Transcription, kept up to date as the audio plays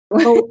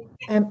Oh,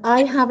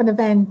 I have an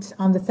event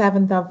on the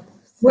 7th of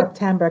We're-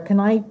 September. Can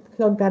I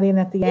plug that in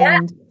at the yeah,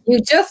 end? you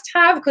just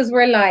have because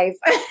we're live.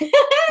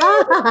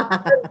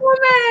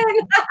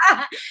 Woman.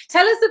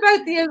 Tell us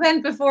about the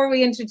event before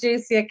we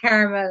introduce you,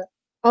 Carmel.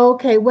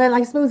 Okay, well,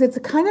 I suppose it's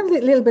a kind of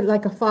little bit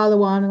like a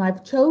follow-on, and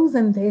I've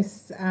chosen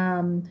this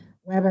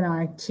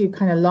webinar to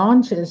kind of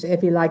launch it,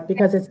 if you like,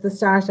 because it's the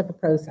start of a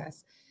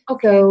process.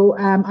 Okay. So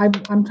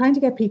I'm trying to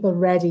get people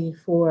ready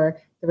for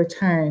the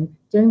return,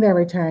 doing their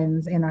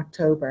returns in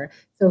October.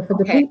 So for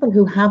the Okay. people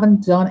who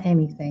haven't done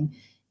anything,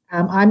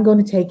 I'm going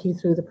to take you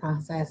through the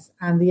process,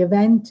 and the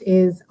event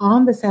is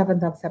on the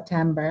 7th of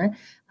September.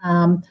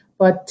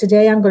 But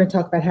today I'm going to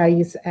talk about how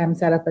you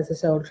set up as a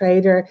sole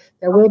trader.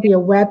 There will be a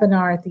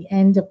webinar at the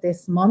end of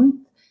this month,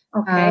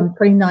 Okay.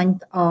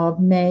 29th of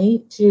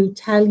May, to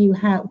tell you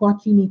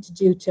what you need to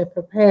do to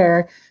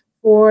prepare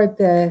for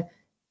the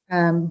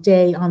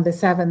day on the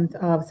 7th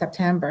of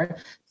September.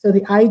 So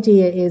the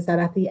idea is that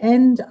at the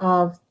end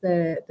of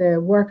the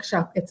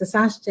workshop, it's a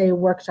Saturday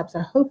workshop, so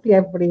hopefully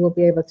everybody will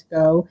be able to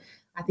go.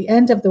 At the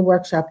end of the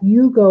workshop,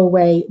 you go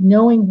away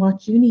knowing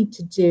what you need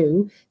to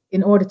do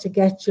in order to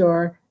get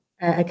your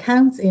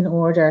accounts in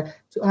order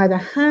to either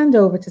hand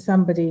over to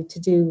somebody to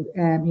do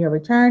your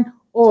return,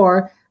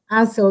 or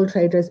as sole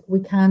traders, we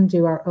can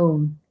do our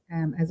own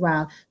as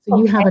well. So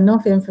you have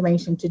enough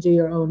information to do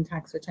your own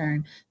tax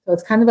return. So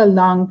it's kind of a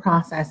long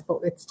process, but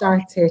it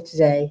starts here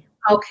today.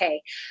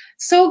 Okay.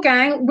 So,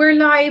 gang, we're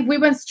live. We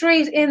went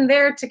straight in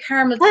there to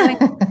Carmel telling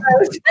us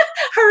about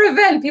her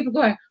event. People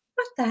going,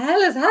 what the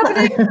hell is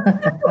happening?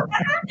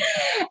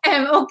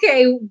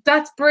 Okay,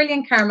 that's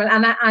brilliant, Carmel.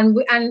 And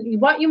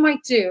what you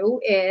might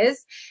do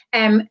is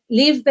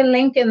leave the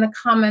link in the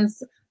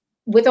comments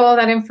with all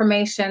that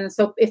information.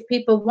 So if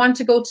people want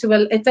to go to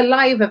it's a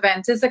live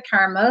event, is it,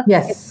 Carmel?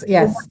 Yes,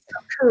 yes.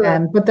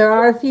 Cool. But there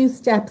are a few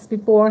steps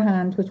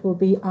beforehand which will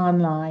be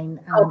online,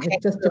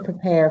 just to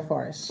prepare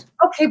for it.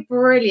 Okay,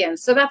 brilliant.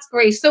 So that's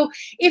great. So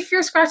if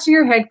you're scratching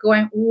your head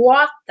going,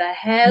 what the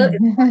hell is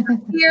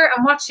here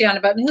and what's she on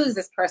about and who's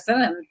this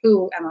person and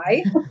who am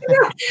I?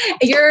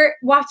 You're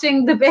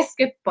watching the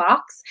Biscuit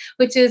Box,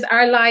 which is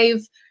our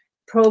live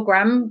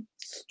program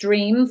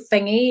stream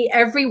thingy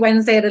every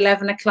Wednesday at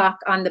 11 o'clock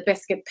on the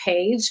Biscuit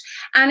page.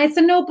 And it's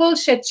a no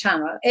bullshit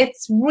channel.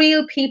 It's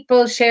real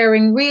people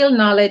sharing real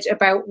knowledge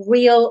about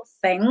real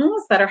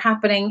things that are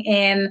happening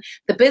in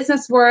the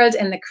business world,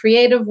 in the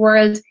creative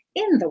world,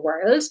 in the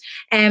world.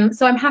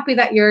 So I'm happy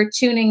that you're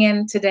tuning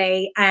in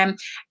today.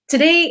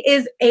 Today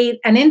is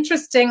an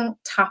interesting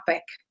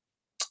topic.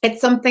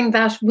 It's something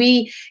that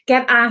we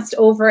get asked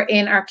over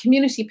in our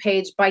community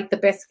page, Bite the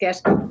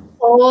Biscuit,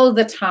 all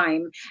the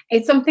time.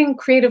 It's something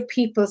creative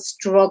people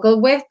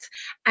struggle with.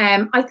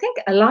 I think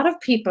a lot of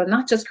people,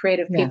 not just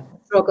creative people,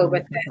 struggle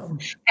with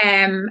this.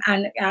 And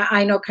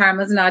I know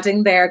Carmel's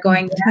nodding there,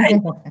 going,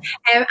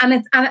 yeah. And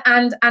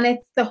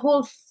it's the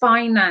whole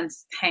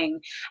finance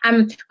thing.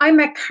 I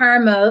met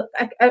Carmel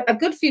a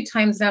good few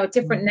times now at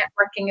different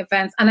networking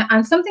events,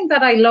 and something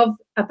that I love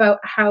about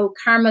how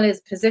Carmel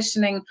is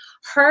positioning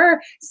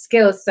her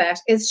skill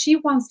set is she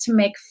wants to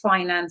make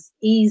finance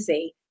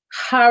easy.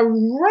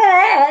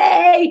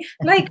 Hooray!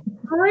 Like,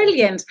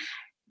 brilliant.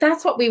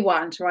 That's what we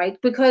want, right?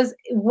 Because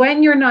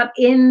when you're not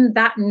in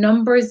that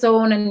number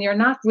zone and you're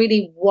not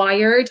really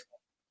wired,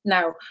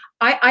 no,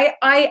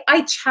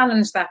 I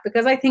challenge that,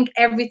 because I think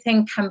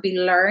everything can be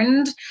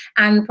learned.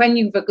 And when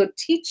you've a good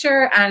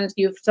teacher and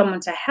you've someone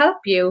to help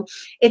you,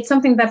 it's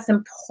something that's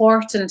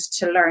important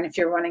to learn if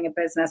you're running a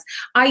business.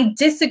 I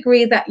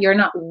disagree that you're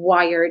not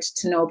wired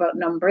to know about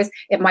numbers.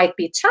 It might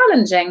be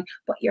challenging,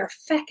 but you're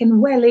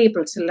feckin' well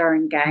able to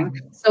learn, gang.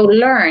 So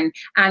learn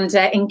and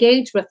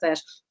engage with it.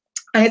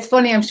 And it's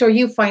funny, I'm sure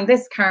you find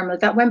this, Carmel,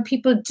 that when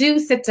people do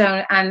sit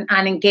down and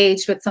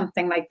engage with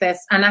something like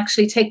this and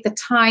actually take the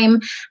time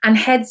and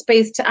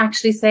headspace to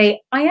actually say,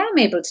 I am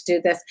able to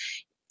do this,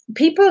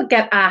 people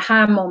get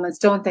aha moments,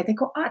 don't they? They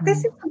go, oh,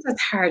 this isn't as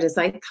hard as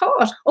I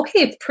thought.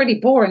 Okay, it's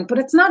pretty boring, but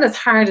it's not as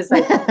hard as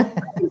I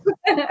thought.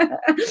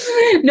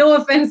 No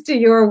offense to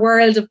your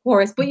world, of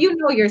course, but you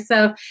know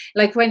yourself,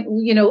 like when,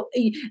 you know,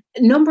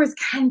 numbers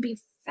can be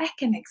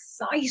feckin'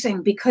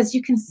 exciting because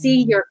you can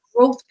see your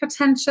growth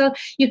potential.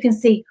 You can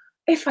see,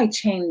 if I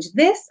change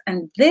this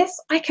and this,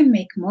 I can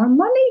make more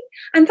money.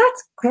 And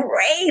that's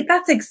great.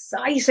 That's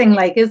exciting,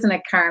 like, isn't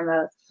it,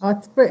 Carmel?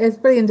 Oh, it's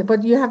brilliant.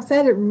 But you have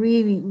said it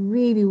really,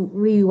 really,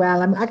 really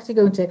well. I'm actually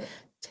going to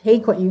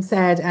take what you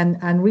said and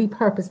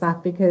repurpose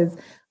that, because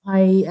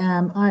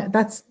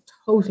that's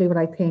totally what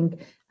I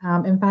think.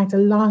 In fact, a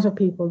lot of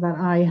people that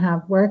I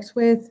have worked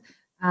with,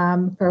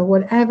 for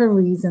whatever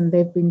reason,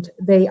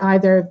 they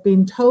either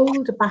been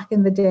told back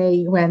in the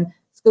day when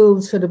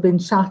schools should have been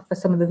shot for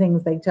some of the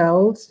things they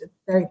told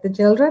the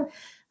children,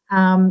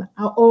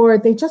 or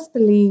they just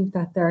believe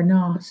that they're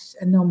not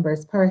a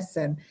numbers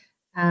person.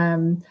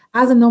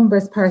 As a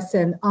numbers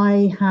person,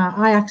 I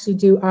actually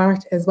do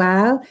art as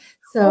well.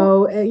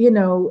 So, you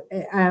know,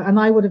 and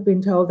I would have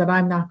been told that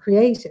I'm not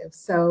creative.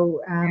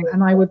 So,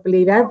 and I would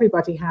believe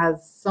everybody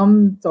has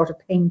some sort of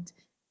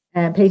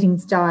painting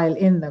style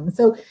in them.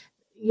 So,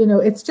 you know,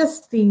 it's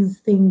just these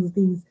things,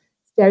 these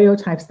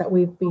stereotypes that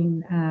we've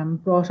been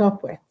brought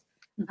up with.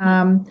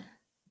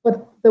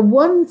 But the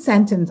one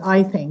sentence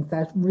I think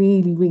that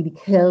really, really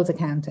kills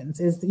accountants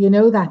is, you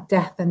know, that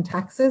death and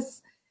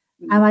taxes.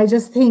 And I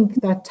just think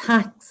that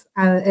tax,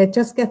 it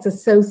just gets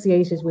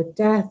associated with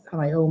death,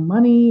 and I owe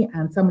money,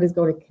 and somebody's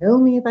going to kill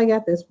me if I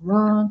get this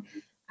wrong.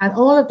 And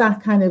all of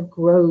that kind of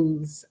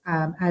grows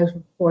out of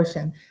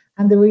proportion.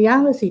 And the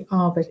reality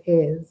of it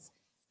is,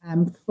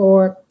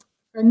 for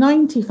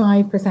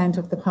 95%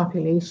 of the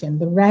population,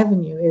 the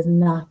revenue is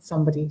not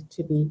somebody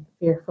to be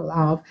fearful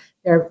of.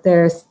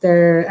 They're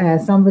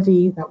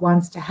somebody that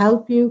wants to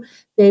help you.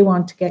 They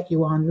want to get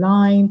you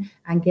online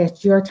and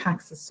get your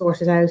taxes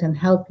sorted out and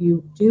help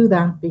you do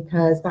that,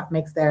 because that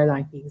makes their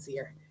life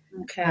easier.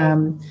 Okay.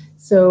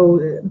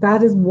 So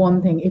that is one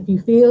thing. If you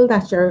feel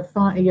that you're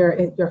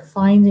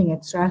finding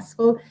it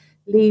stressful,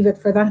 leave it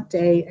for that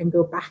day and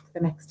go back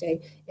the next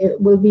day.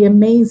 It will be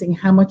amazing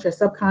how much your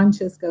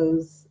subconscious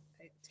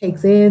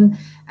takes in,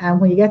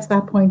 and when you get to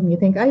that point and you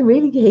think, I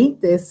really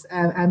hate this,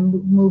 and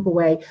move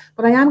away.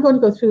 But I am going to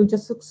go through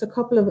just a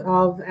couple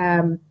of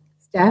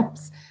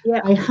steps.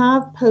 Yeah. I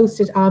have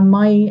posted on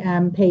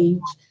my page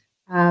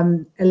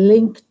a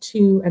link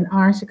to an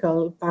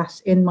article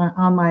that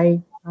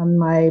on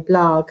my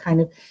blog, kind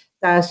of,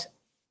 that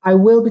I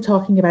will be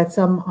talking about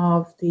some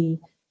of the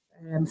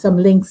some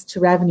links to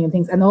revenue and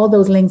things, and all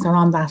those links are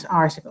on that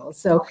article.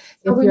 So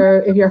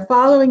if you're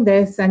following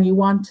this and you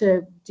want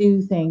to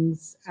do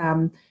things,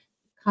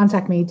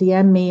 contact me,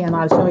 DM me, and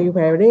I'll show you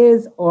where it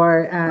is,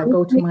 or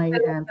go to my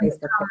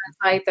Facebook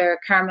page. There,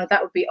 Carmel,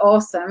 that would be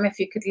awesome if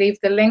you could leave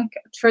the link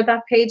for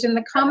that page in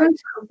the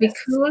comments. That would be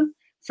cool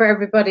for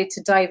everybody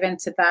to dive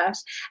into that.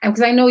 And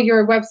because I know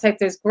your website,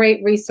 there's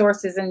great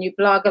resources, and you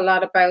blog a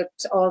lot about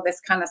all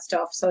this kind of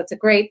stuff. So it's a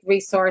great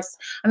resource.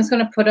 I'm just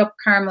going to put up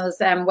Carmel's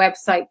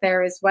website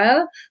there as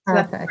well. So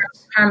that's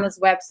Carmel's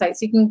website.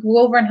 So you can go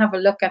over and have a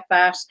look at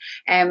that.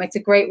 It's a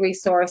great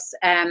resource.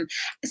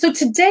 So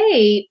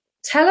today,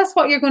 tell us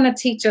what you're going to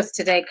teach us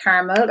today,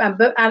 Carmel. And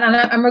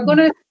we're going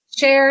to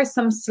share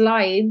some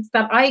slides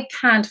that I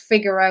can't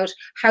figure out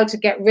how to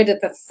get rid of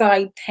the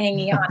side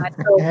thingy on it.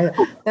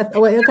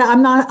 So,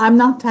 I'm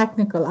not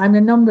technical. I'm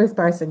a numbers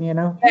person, you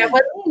know. Yeah,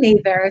 well, me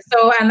neither.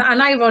 So, and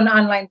I run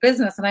online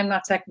business, and I'm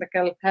not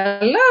technical.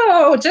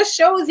 Hello, just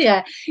shows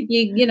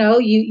you know,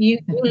 you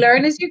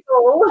learn as you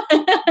go,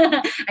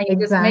 and you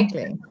just make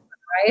it.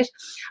 Right.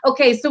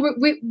 Okay. So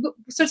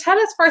so tell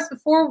us first,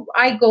 before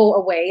I go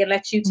away and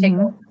let you take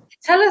over,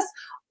 tell us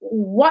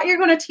what you're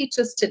going to teach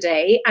us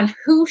today and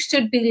who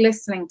should be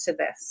listening to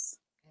this.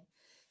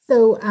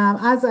 So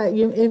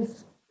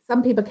if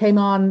some people came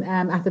on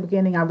at the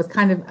beginning, I was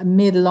kind of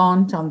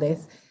mid-launch on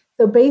this.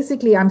 So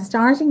basically, I'm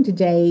starting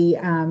today,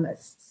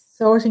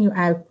 sorting you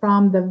out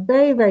from the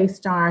very, very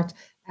start.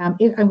 I'm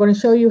going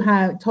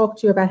to talk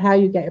to you about how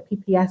you get a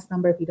PPS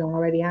number if you don't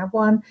already have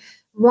one,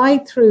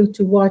 right through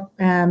to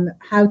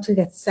how to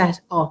get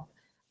set up.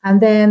 And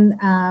then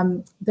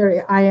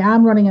I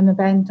am running an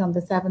event on the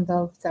 7th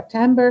of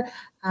September,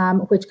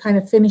 which kind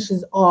of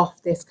finishes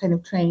off this kind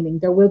of training.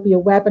 There will be a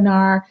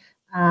webinar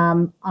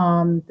on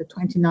the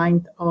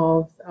 29th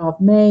of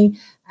May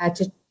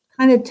to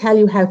kind of tell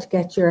you how to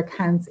get your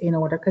accounts in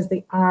order, because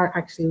they are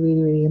actually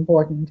really, really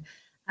important.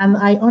 And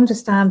I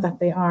understand that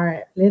they are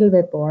a little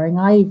bit boring.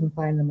 I even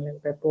find them a little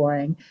bit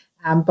boring.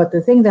 But the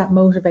thing that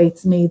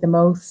motivates me the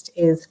most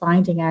is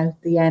finding out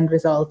the end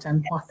result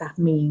and what that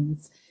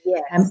means.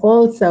 Yes. And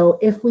also,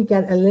 if we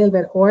get a little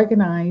bit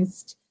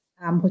organized,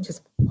 which is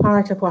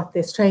part of what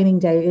this training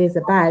day is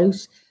about,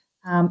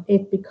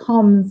 it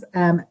becomes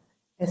a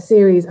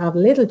series of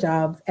little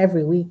jobs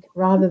every week,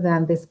 rather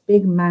than this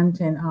big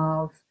mountain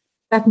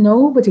that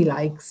nobody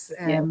likes,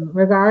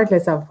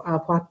 regardless of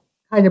what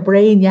kind of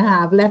brain you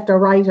have, left or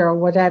right or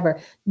whatever.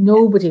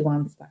 Nobody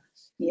wants that.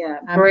 Yeah,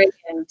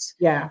 brilliant.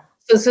 Yeah.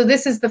 So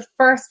this is the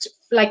first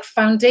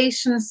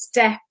foundation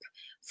step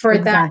for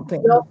that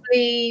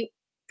lovely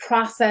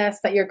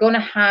process that you're going to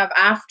have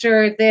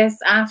after this,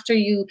 after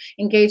you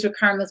engage with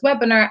Carmel's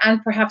webinar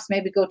and perhaps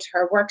maybe go to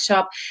her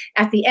workshop.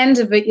 At the end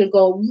of it, you'll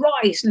go,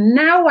 right,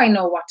 now I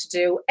know what to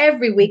do.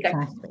 Every week I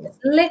do this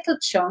little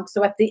chunk.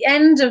 So at the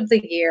end of the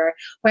year,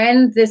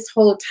 when this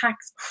whole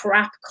tax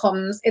crap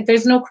comes,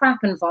 there's no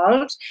crap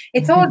involved.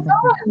 It's all done.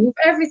 You've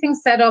everything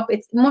set up.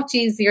 It's much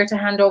easier to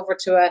hand over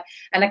to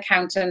an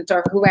accountant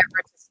or whoever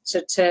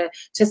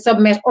to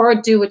submit, or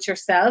do it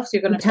yourself. So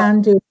you're going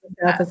to do it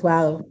yourself as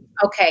well.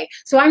 Okay,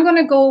 so I'm going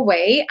to go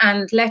away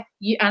and let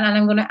you, and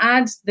I'm going to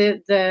add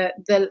the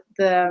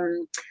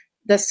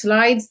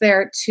slides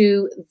there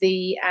to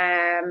the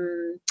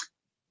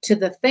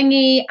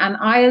thingy, and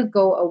I'll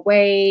go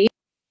away.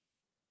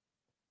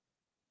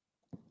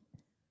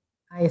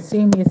 I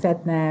assume you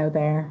said now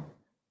there.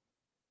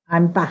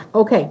 I'm back.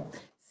 Okay,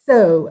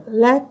 so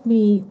let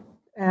me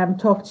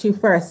talk to you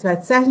first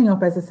about setting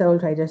up as a sole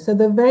trader. So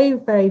the very,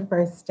 very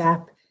first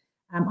step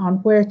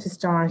on where to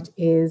start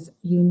is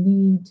you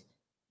need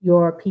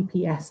your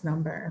PPS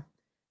number.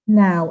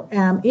 Now,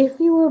 if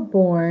you were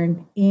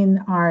born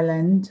in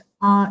Ireland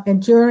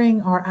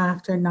during or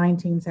after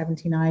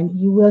 1979,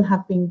 you will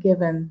have been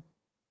given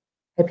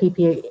a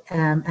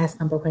PPS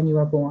number when you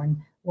were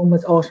born. One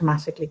was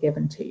automatically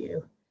given to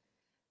you.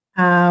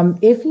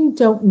 If you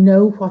don't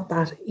know what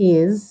that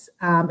is,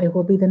 it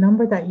will be the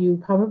number that you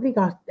probably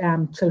got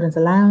children's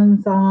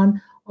allowance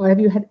on, or if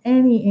you had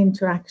any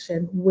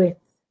interaction with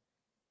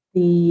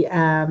the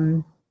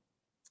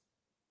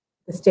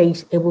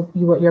state,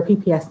 your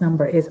PPS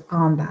number is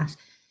on that.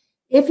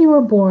 If you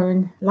were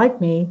born, like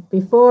me,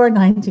 before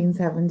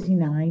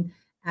 1979,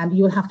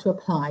 you will have to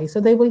apply. So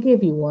they will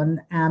give you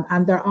one,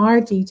 and there are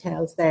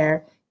details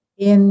there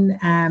in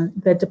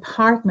the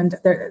department.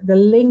 The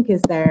link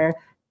is there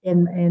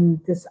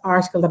in this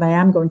article that I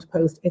am going to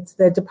post. It's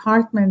the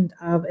Department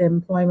of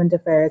Employment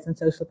Affairs and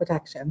Social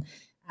Protection,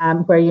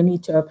 where you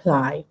need to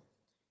apply.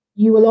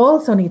 You will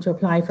also need to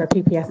apply for a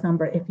PPS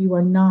number if you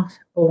were not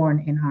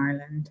born in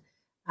Ireland.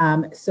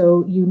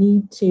 So you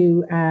need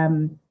to,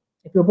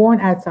 if you're born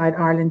outside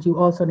Ireland, you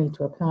also need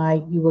to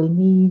apply. You will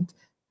need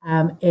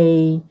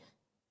a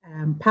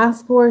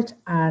passport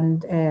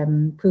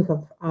and proof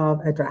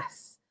of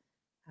address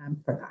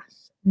for that.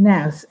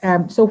 Now,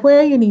 so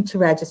where you need to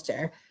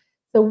register.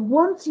 So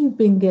once you've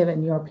been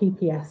given your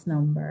PPS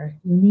number,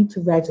 you need to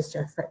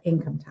register for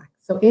income tax.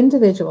 So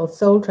individuals,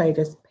 sole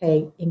traders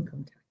pay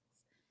income tax.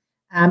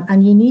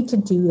 And you need to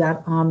do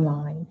that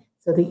online.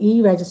 So the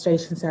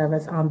e-registration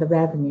service on the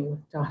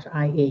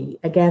revenue.ie,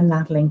 again,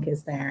 that link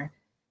is there.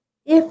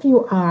 If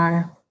you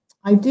are,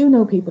 I do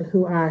know people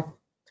who are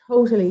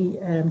totally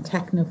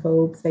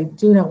technophobes. They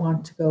do not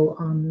want to go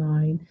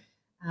online.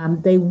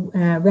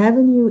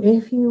 Revenue,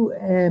 if you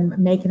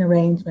make an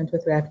arrangement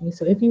with Revenue,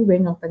 so if you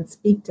ring up and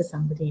speak to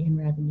somebody in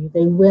Revenue,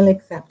 they will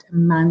accept a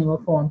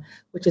manual form,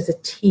 which is a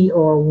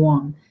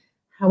TR1.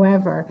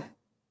 However,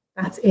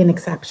 that's in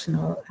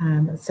exceptional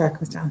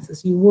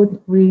circumstances. You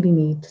wouldn't really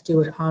need to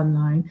do it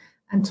online.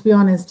 And to be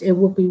honest, it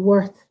would be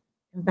worth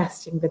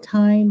investing the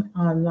time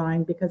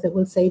online because it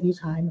will save you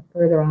time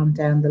further on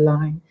down the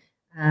line,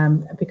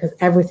 because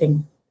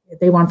everything,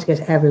 they want to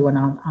get everyone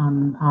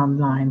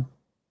online.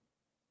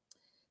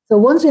 So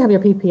once you have your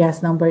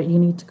PPS number, you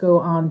need to go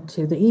on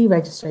to the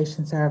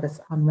e-registration service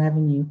on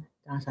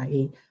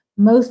revenue.ie.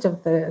 Most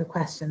of the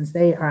questions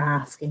they are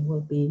asking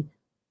will be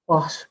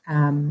what,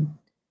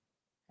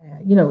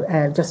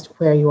 just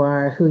where you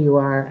are, who you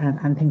are,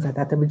 and things like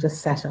that. They will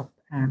just set up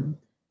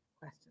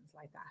questions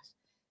like that.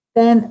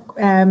 Then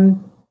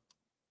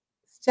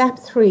step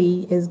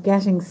 3 is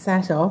getting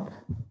set up.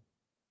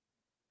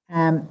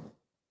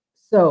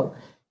 So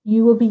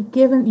you will be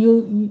given,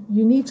 you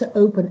need to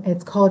open,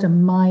 it's called a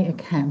My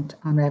Account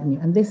on Revenue.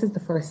 And this is the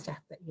first step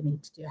that you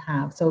need to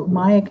have. So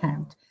My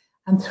Account.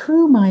 And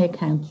through My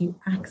Account, you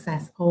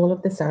access all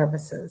of the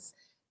services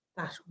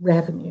that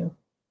Revenue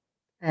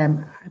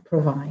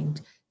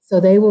provide. So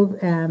they will,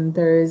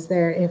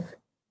 if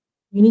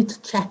you need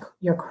to check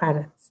your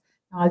credits.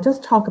 Now I'll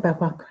just talk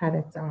about what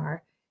credits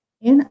are.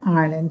 In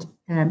Ireland,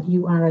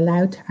 you are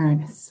allowed to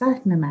earn a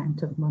certain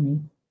amount of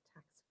money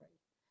tax-free,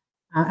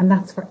 and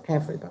that's for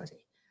everybody.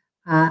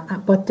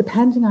 But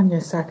depending on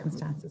your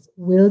circumstances,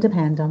 will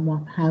depend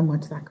on how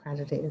much that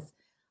credit is.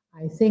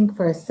 I think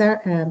for a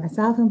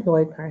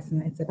self-employed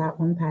person, it's about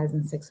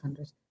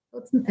 1,600.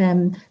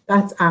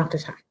 That's after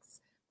tax.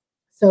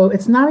 So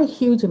it's not a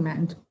huge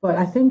amount, but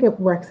I think it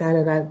works out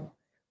about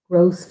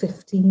gross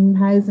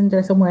 15,000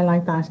 or somewhere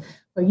like that,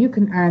 where you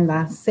can earn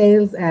that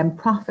sales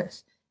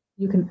profit.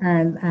 You can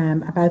earn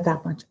about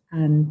that much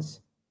and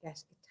get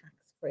it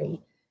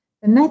tax-free.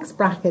 The next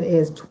bracket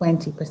is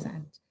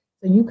 20%.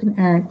 So you can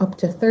earn up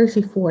to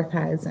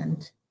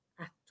 34,000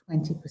 at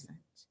 20%.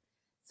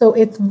 So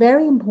it's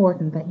very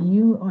important that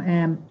you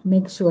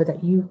make sure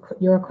that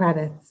your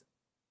credits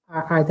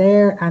are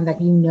there and that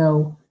you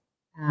know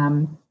that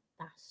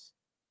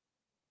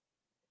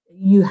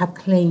you have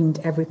claimed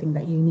everything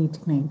that you need to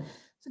claim.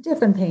 So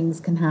different things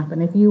can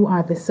happen. If you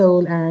are the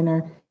sole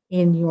earner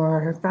in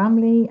your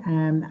family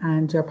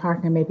and your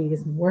partner maybe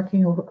isn't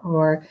working,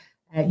 or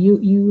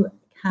you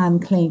can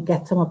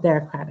get some of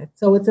their credit.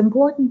 So it's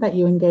important that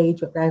you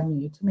engage with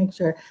Revenue to make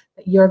sure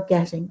that you're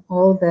getting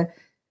all the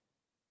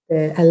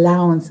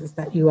allowances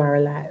that you are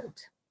allowed.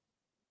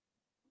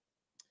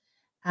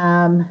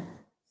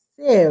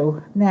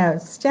 So now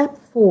step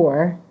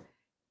 4.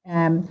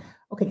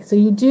 Okay, so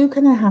you do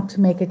kind of have to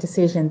make a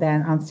decision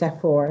then on step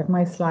 4. If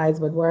my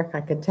slides would work,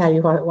 I could tell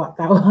you what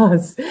that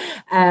was.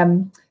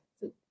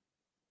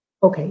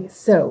 Okay,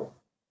 so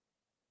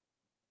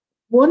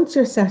once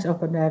you're set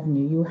up on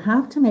Revenue, you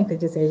have to make the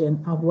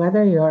decision of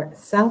whether you're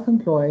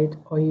self-employed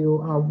or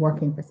you are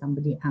working for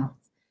somebody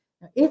else.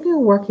 Now, if you're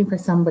working for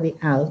somebody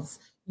else,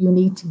 you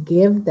need to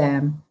give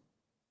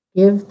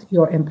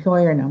your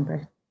employer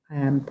number,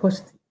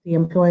 put the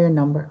employer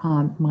number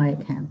on My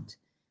Account.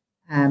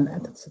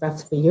 So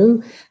that's for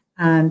you,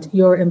 and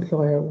your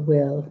employer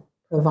will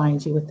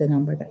provide you with the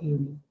number that you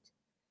need.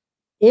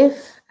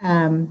 If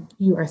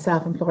you are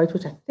self-employed,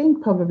 which I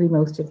think probably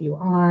most of you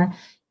are,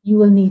 you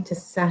will need to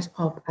set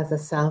up as a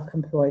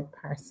self-employed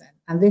person.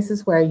 And this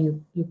is where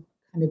you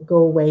kind of go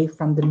away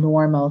from the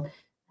normal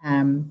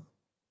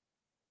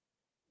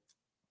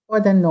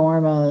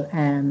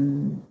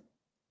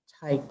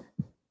type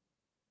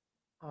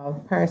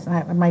of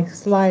person. My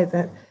slides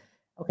that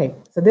okay,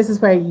 so this is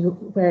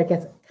where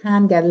it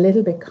can get a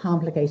little bit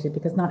complicated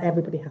because not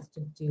everybody has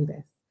to do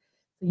this.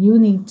 So you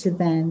need to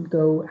then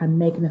go and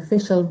make an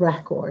official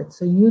record.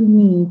 So you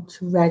need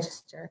to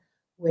register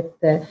with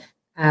the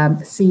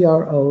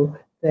CRO,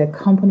 the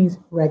company's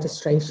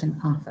registration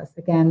office.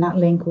 Again, that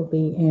link will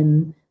be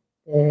in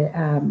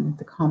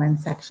the comment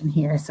section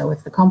here. So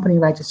it's the company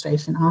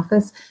registration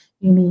office.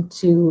 You need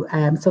to,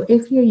 so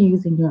if you're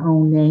using your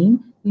own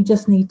name, you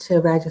just need to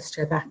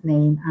register that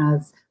name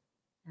as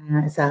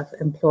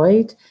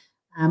self-employed,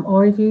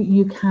 or if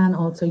you can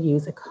also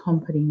use a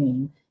company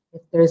name.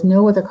 If there's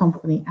no other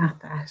company at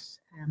that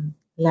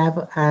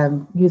level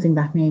using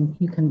that name,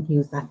 you can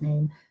use that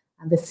name,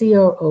 and the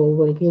CRO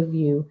will give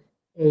you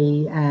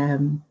a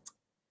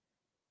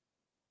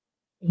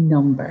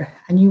number,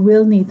 and you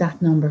will need that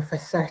number for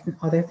certain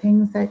other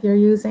things that you're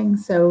using.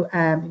 So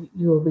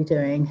you will be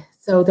doing.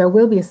 So there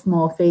will be a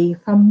small fee.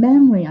 From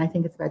memory, I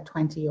think it's about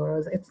 20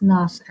 euros. It's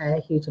not a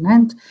huge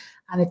amount,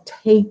 and it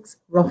takes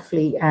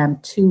roughly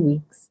 2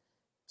 weeks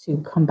to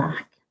come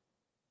back.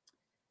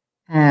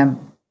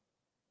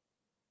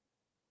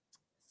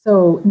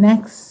 So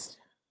next,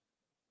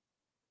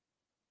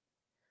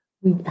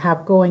 we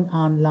have going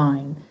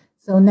online.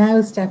 So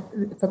now step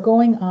for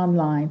going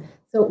online.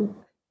 So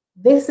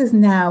this is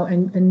now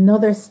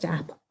another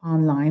step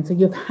online. So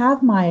you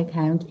have my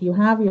account, you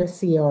have your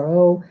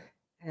CRO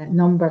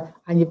number,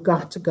 and you've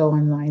got to go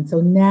online. So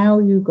now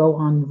you go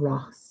on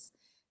ROS.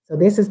 So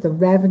this is the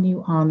Revenue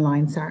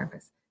Online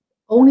Service.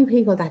 Only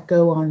people that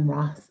go on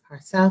ROS are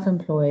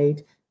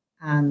self-employed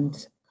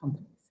and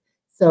companies.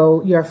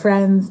 So your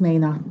friends may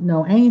not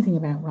know anything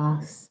about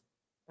ROS.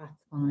 That's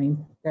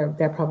fine.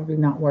 They're probably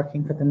not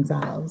working for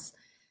themselves.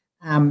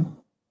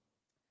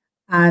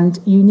 And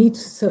you need to,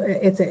 so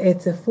it's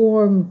a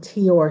form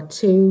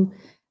TR2,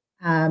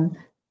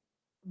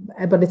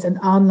 but it's an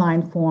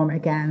online form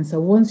again. So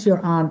once you're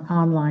on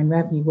online,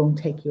 revenue won't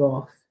take you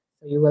off.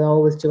 So you will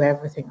always do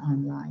everything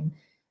online.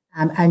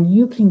 And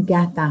you can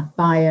get that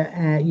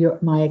via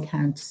my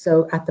account.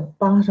 So at the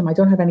bottom, I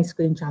don't have any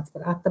screenshots,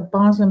 but at the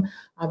bottom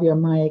of your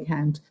my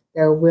account,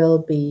 there will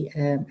be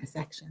a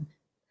section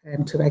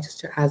to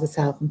register as a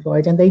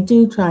self-employed. And they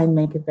do try and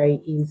make it very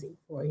easy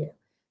for you.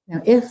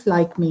 Now, if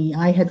like me,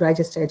 I had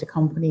registered a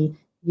company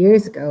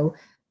years ago,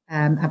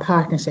 a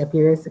partnership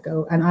years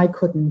ago, and I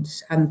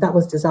couldn't, and that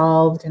was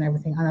dissolved and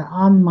everything. And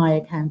on my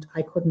account,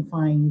 I couldn't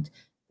find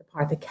the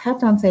part. They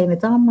kept on saying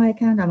it's on my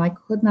account, and I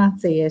could not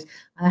see it.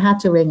 And I had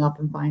to ring up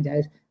and find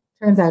out.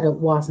 Turns out it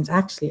wasn't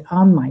actually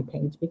on my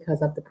page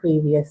because of the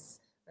previous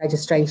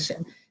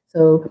registration.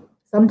 So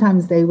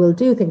sometimes they will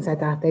do things like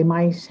that. They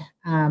might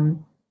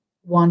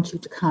want you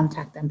to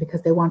contact them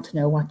because they want to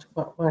know what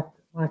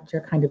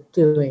you're kind of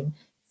doing.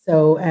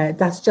 So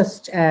that's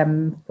just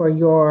for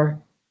your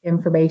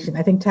information.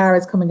 I think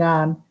Tara's coming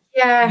on.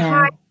 Yeah,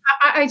 hi.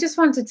 I just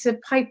wanted to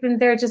pipe in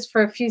there just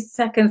for a few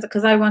seconds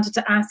because I wanted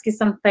to ask you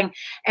something.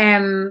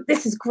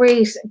 This is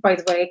great, by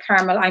the way,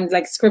 Carmel. I'm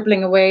like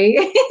scribbling away.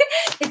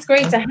 It's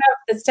great to have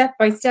the step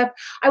by step.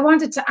 I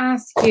wanted to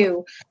ask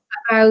you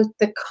about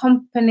the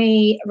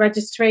company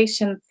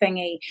registration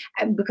thingy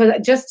because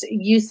just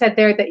you said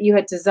there that you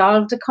had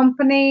dissolved a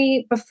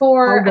company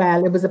before. Oh,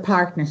 well, it was a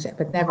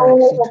partnership. It never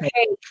actually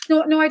traded.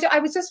 No, I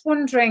was just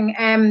wondering,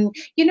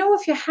 you know,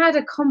 if you had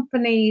a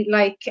company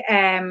like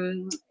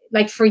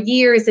for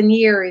years and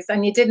years,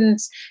 and you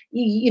didn't,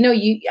 you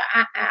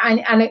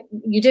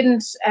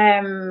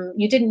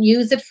didn't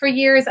use it for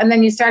years, and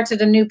then you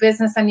started a new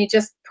business and you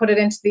just put it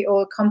into the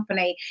old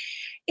company.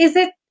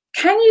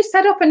 Can you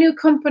set up a new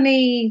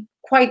company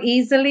quite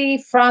easily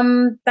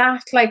from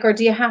that, like, or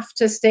do you have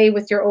to stay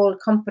with your old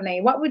company?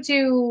 What would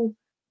you?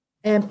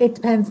 It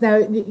depends.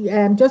 Now,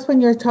 just when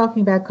you're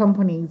talking about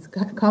companies,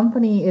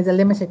 company is a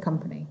limited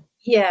company.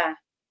 Yeah.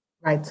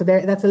 Right. So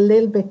that's a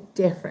little bit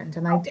different,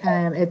 and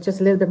it's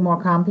just a little bit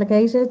more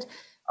complicated.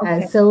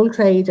 Okay. Sole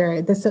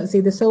trader.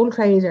 The sole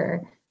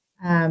trader.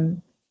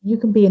 You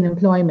can be in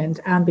employment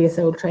and be a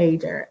sole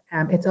trader.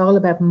 It's all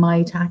about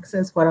my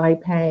taxes, what I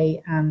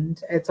pay,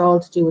 and it's all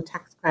to do with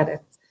tax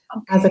credits.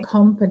 Okay. As a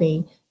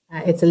company,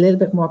 it's a little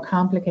bit more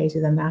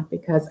complicated than that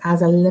because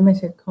as a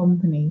limited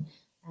company,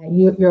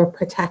 you're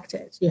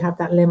protected. You have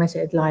that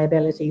limited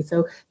liability.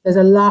 So there's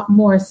a lot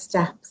more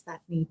steps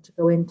that need to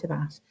go into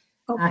that.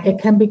 Okay. It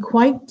can be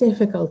quite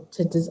difficult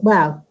to,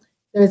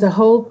 there's a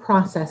whole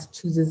process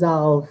to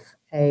dissolve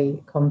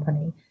a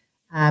company.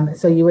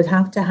 So you would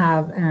have to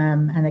have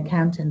an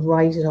accountant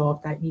write it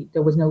off that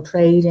there was no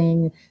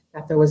trading,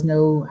 that there was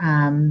no,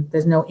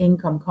 there's no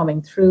income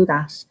coming through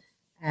that.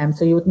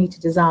 So you would need to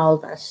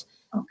dissolve it.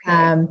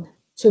 Okay.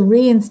 To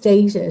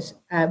reinstate it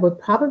would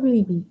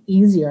probably be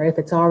easier if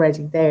it's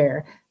already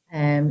there.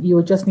 You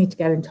would just need to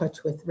get in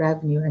touch with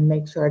revenue and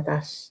make sure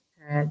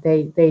that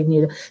they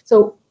knew.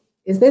 So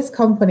is this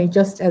company,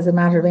 just as a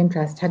matter of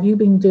interest, have you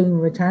been doing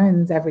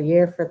returns every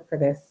year for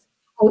this?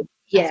 Oh,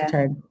 Yeah.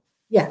 return.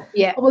 Yeah.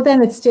 Yeah. Well,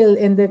 then it's still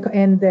in the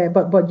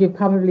but you've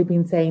probably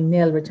been saying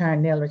nil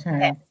return, nil return.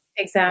 Yes,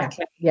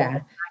 exactly.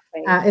 Yeah.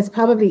 Exactly. It's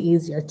probably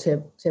easier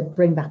to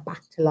bring that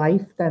back to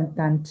life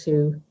than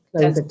to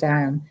close it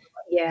down.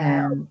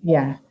 Yeah.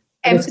 Yeah.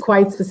 But it's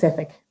quite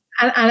specific.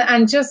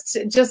 And just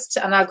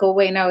and I'll go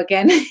away now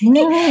again.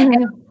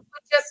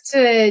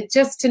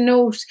 just to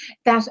note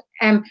that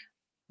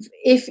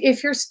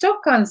if you're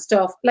stuck on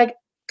stuff, like,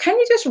 can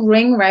you just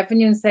ring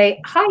revenue and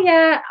say,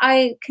 hiya,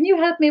 can you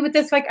help me with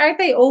this? Like, are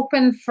they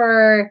open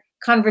for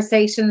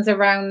conversations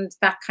around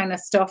that kind of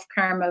stuff,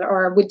 Carmel?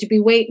 Or would you be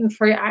waiting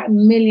for a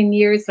million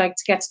years, like,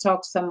 to get to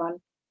talk to someone?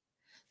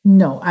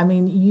 No, I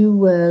mean, you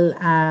will,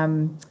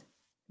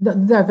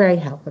 they're very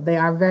helpful. They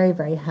are very,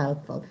 very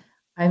helpful.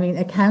 I mean,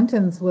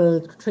 accountants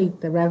will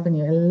treat the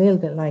revenue a little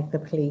bit like the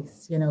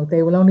police. You know,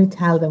 they will only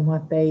tell them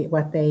what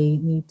they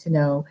need to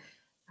know.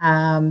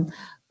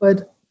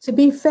 But to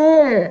be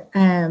fair,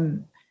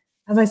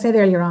 as I said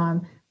earlier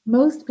on,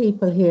 most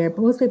people here,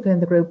 most people in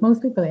the group,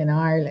 most people in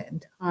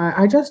Ireland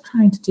are just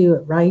trying to do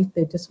it right.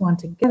 They just want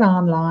to get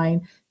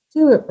online,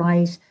 do it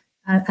right,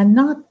 and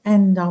not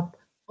end up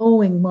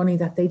owing money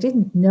that they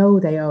didn't know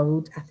they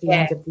owed at the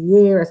end of the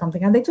year or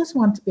something, and they just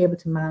want to be able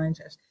to manage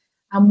it.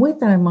 And with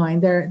that in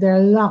mind, they're a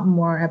lot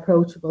more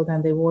approachable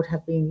than they would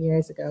have been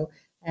years ago.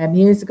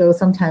 Years ago,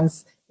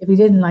 sometimes if you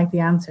didn't like the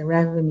answer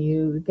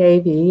revenue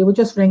gave you, you would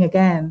just ring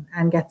again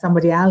and get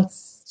somebody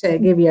else to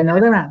give you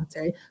another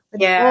answer.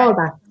 But all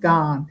that's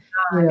gone.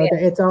 You know,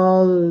 it's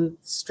all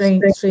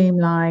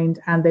streamlined,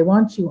 and they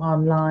want you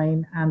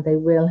online, and they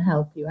will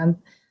help you.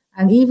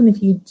 And even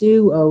if you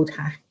do owe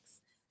tax,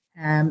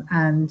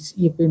 and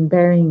you've been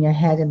burying your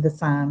head in the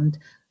sand,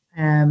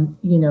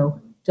 you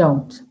know,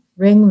 don't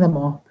ring them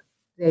up.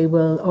 They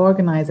will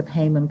organize a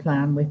payment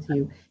plan with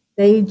you.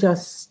 They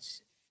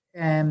just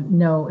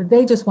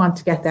they just want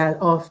to get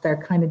that off their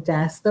kind of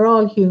desk. They're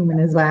all human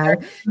as well.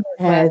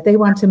 They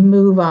want to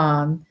move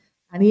on.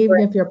 And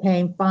even if you're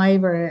paying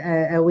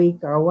 $5 a week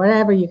or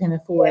whatever you can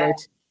afford,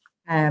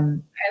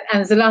 and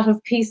there's a lot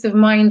of peace of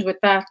mind with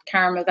that,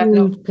 Carmel. That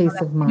huge peace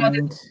of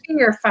mind.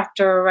 Fear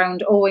factor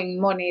around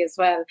owing money as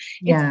well.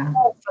 It's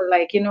awful,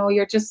 like, you know,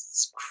 you're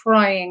just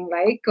crying,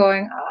 like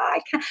going, oh,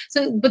 I can't.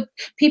 So, but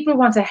people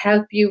want to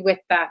help you with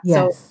that.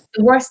 Yes. So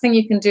the worst thing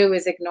you can do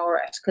is ignore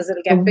it, because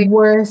it'll get big. The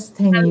worst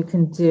thing you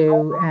can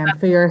do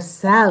for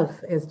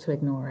yourself is to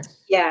ignore it.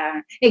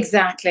 Yeah,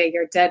 exactly.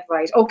 You're dead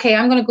right. Okay,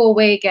 I'm going to go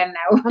away again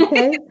now.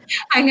 Okay.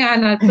 Hang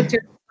on, I'll put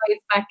your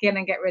slides back in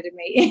and get rid of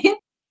me.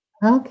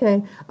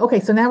 Okay.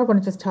 So now we're going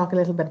to just talk a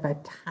little bit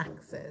about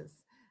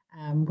taxes,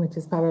 which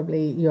is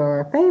probably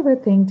your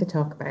favorite thing to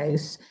talk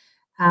about.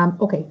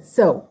 Okay,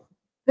 so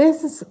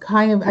this is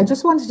kind of, I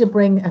just wanted to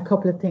bring a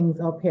couple of things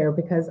up here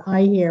because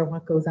I hear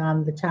what goes on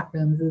in the chat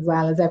rooms as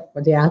well as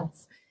everybody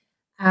else.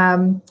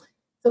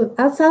 So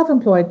as a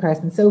self-employed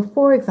person, so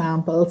for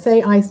example,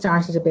 say I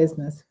started a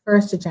business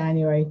 1st of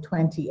January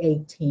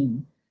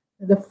 2018.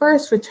 The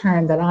first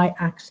return that I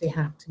actually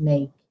have to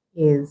make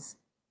is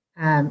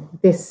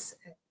this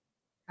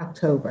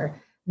October.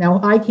 Now,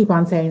 I keep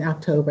on saying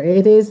October.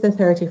 It is the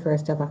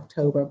 31st of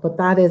October, but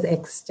that is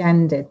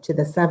extended to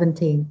the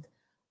 17th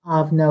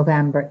of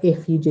November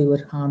if you do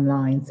it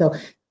online. So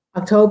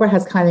October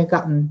has kind of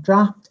gotten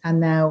dropped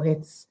and now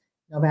it's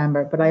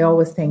November, but I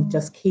always think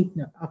just keep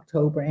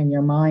October in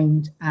your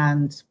mind,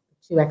 and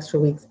 2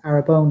 extra weeks are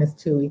a bonus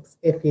 2 weeks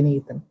if you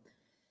need them.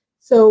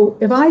 So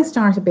if I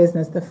start a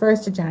business the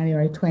 1st of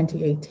January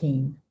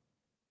 2018,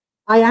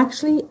 I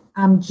actually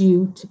am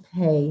due to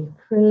pay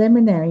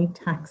preliminary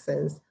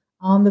taxes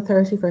on the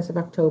 31st of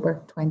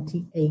October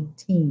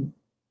 2018.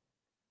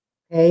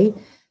 Okay,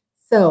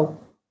 so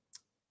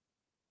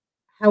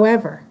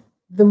however,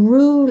 the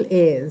rule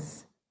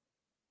is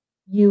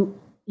you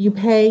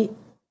pay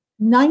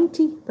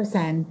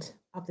 90%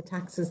 of the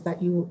taxes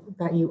that you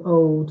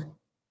owed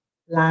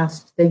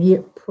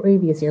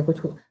previous year, which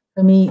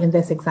for me in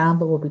this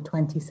example will be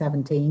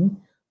 2017,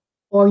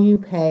 or you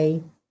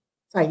pay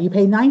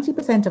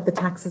 90% of the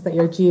taxes that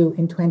you're due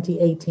in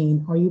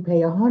 2018, or you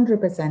pay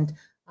 100%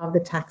 of the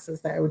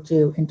taxes that are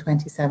due in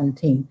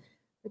 2017.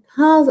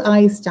 Because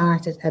I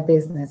started a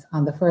business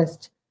on the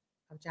 1st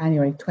of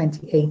January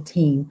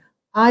 2018,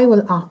 I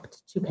will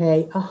opt to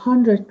pay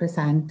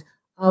 100%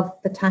 of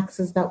the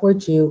taxes that were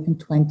due in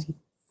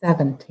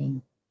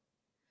 2017.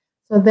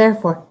 So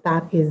therefore,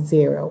 that is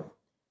zero.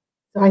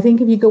 So I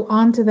think if you go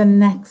on to the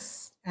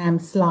next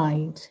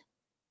slide,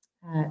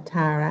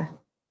 Tara,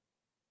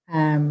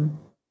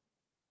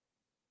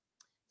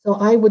 so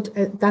I would,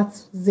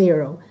 that's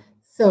zero.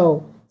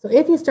 So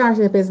if you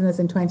started a business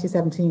in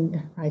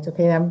 2017, right,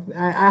 okay,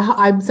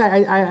 I'm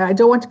sorry, I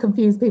don't want to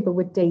confuse people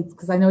with dates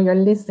because I know you're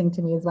listening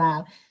to me as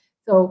well.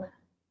 So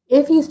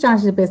if you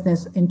started a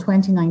business in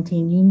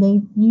 2019, you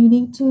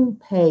need to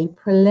pay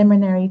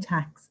preliminary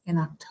tax in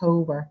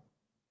October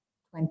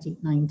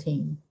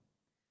 2019.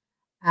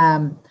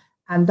 And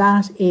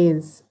that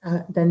is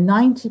the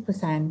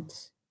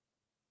 90%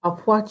 of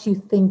what you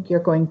think you're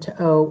going to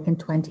owe in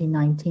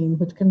 2019,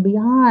 which can be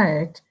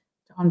hard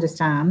to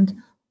understand,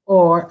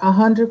 or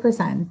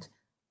 100%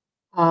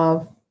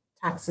 of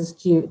taxes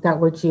due that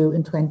were due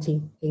in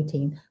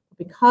 2018.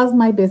 Because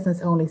my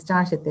business only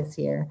started this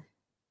year,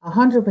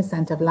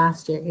 100% of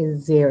last year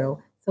is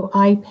zero. So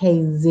I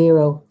pay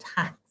zero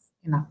tax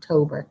in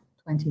October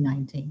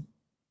 2019.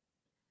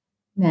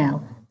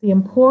 Now, the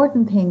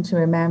important thing to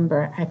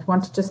remember, if you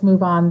want to just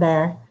move on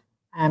there,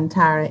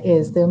 Tara,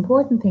 is the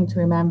important thing to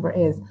remember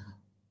is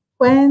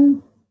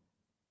when,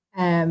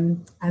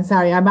 and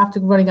sorry, I'm after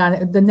running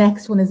on the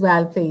next one as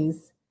well,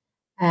 please.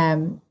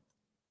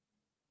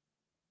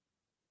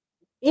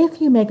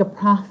 If you make a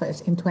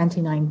profit in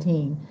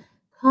 2019,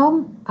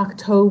 come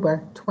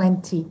October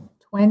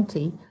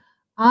 2020,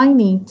 I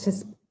need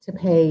to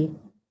pay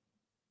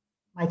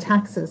my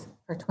taxes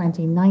for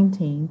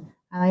 2019,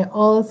 and I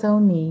also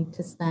need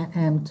to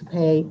spend to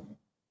pay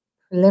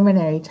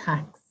preliminary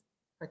tax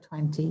for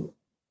 2020.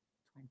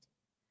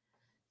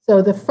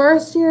 So the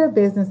first year of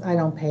business, I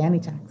don't pay any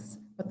tax,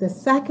 but the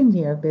second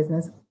year of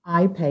business,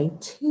 I pay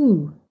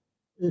two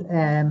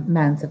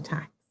amounts of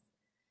tax.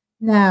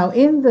 Now,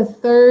 in the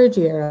third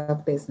year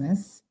of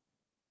business,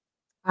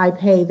 I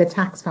pay the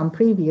tax from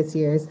previous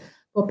years,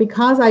 but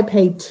because I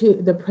pay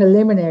the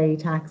preliminary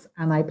tax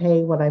and I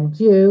pay what I'm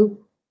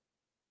due,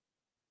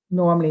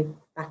 normally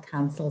that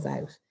cancels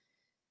out.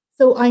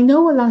 So I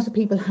know a lot of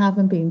people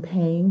haven't been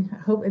paying. I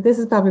hope this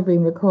is probably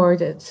being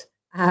recorded,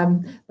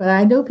 but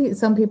I know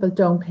some people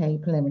don't pay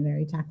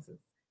preliminary taxes,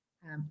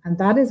 and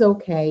that is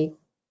okay.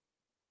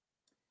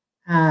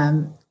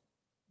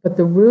 But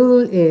the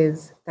rule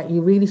is that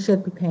you really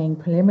should be paying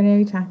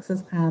preliminary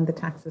taxes and the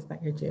taxes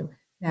that you're due.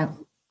 Now,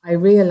 I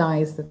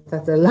realize that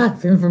that's a lot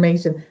of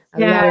information,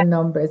 a lot of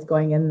numbers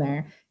going in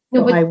there.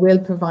 So I will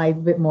provide a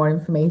bit more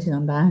information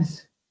on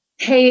that.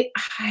 Hey,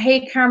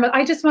 Carmel,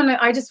 I just want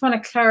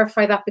to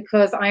clarify that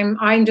because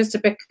I'm just a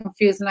bit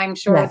confused, and I'm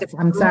sure. Yes,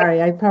 I'm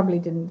sorry, I probably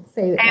didn't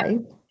say it right.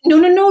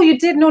 No, you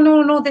did.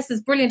 No, this is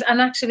brilliant. And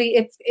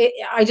actually,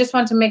 I just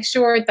want to make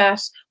sure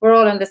that we're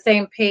all on the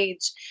same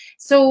page.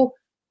 So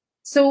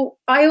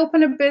I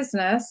open a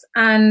business,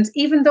 and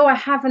even though I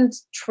haven't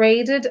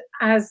traded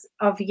as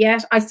of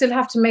yet, I still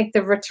have to make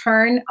the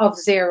return of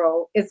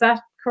zero. Is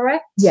that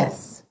correct?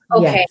 Yes.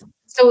 Okay. Yes.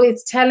 So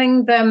it's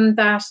telling them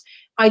that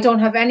I don't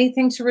have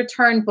anything to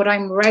return, but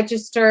I'm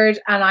registered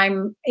and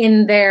I'm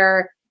in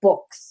their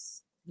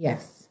books.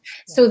 Yes.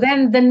 So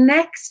then the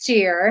next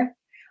year,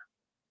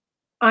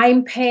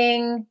 I'm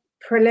paying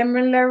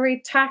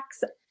preliminary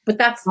tax, but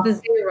that's the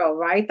zero,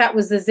 right? That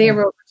was the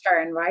zero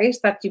return, right?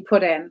 That you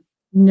put in.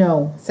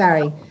 No,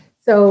 sorry.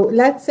 So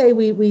let's say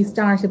we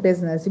start a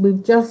business.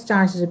 We've just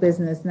started a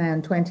business now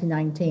in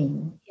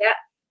 2019. Yeah.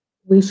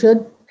 We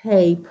should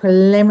pay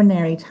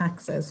preliminary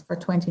taxes for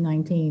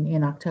 2019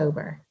 in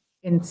October,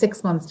 in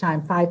 6 months'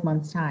 time, 5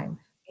 months' time,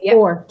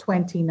 for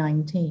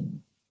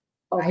 2019.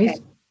 Okay. Right?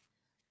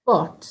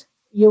 But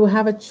you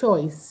have a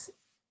choice.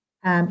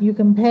 You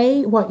can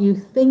pay what you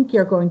think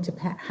you're going to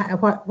pay,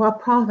 what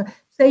profit.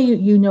 Say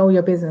you know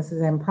your business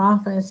is in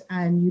profit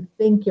and you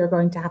think you're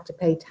going to have to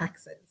pay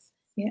taxes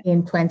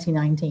in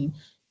 2019.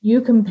 You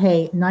can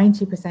pay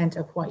 90%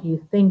 of what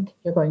you think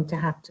you're going to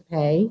have to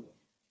pay,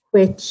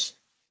 which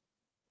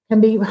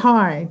can be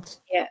hard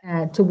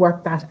to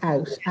work that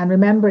out. And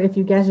remember, if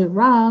you get it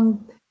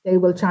wrong, they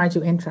will charge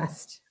you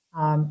interest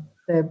on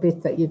the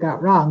bit that you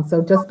got wrong.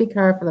 So just be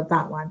careful of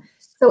that one.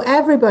 So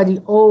everybody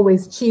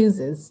always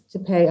chooses to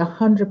pay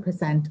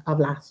 100% of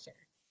last year.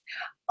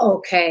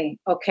 Okay.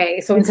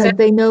 So because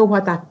they know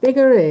what that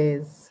figure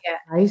is,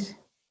 right?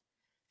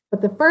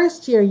 But the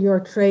first year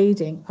you're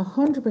trading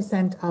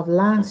 100% of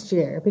last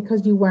year,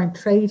 because you weren't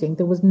trading,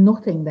 there was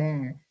nothing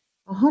there.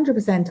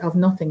 100% of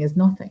nothing is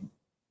nothing.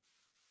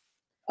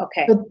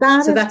 Okay. So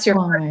that's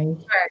why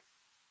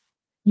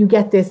you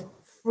get this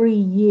free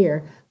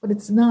year, but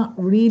it's not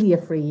really a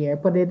free year,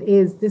 but it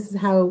is. This is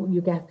how you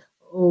get,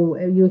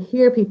 you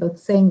hear people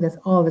saying this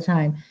all the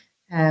time.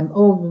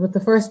 With the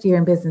first year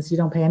in business, you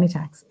don't pay any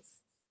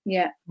taxes.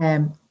 Yeah.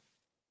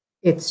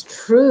 It's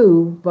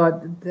true,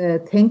 but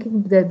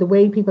the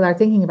way people are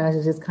thinking about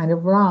it is kind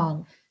of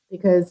wrong,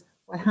 because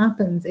what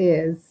happens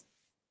is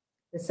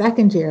the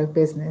second year of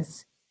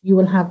business, you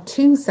will have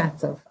two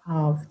sets of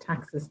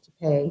taxes to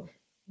pay.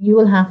 You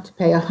will have to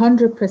pay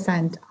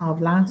 100%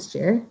 of last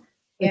year,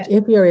 which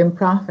if you're in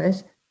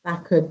profit,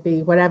 that could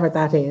be whatever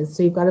that is.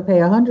 So you've got to pay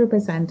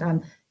 100%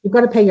 on, you've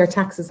got to pay your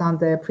taxes on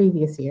the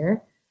previous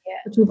year,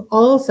 but you've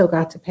also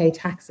got to pay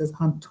taxes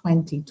on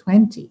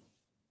 2020.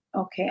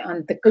 Okay,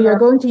 on the so you're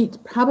going to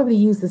probably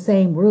use the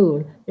same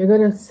rule. You're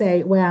going to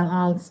say, well,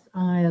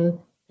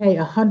 I'll pay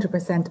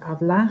 100%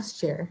 of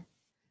last year.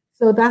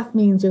 So that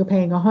means you're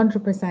paying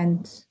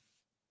 100%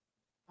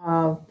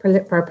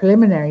 for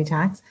preliminary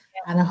tax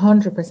and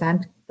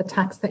 100% the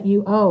tax that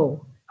you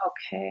owe.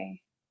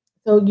 Okay.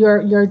 So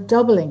you're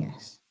doubling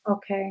it.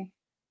 Okay.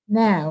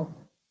 Now,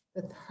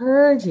 the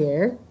third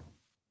year,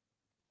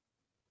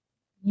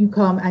 you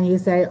come and you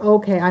say,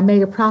 okay, I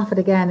made a profit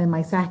again in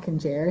my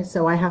second year,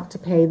 so I have to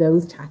pay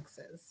those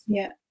taxes.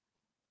 Yeah.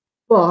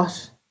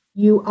 But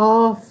you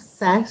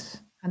offset,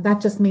 and that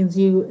just means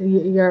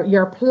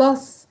you're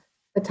plus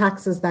the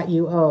taxes that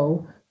you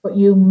owe, but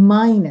you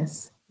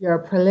minus your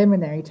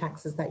preliminary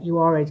taxes that you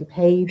already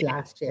paid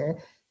last year.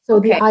 So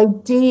the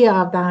idea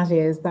of that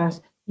is that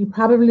you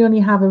probably only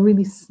have a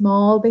really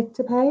small bit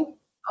to pay.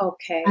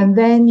 Okay. And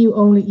then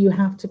you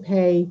have to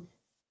pay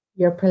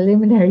your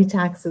preliminary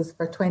taxes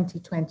for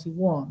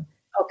 2021.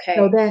 Okay.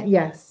 So then,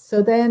 yes.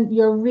 So then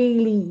you're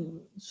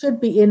really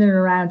should be in and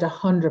around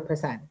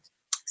 100%.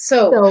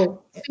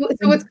 So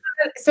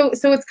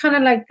it's kind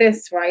of like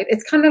this, right?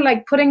 It's kind of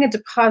like putting a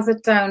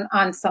deposit down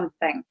on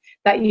something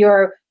that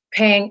you're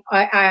paying.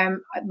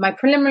 My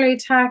preliminary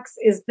tax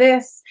is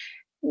this.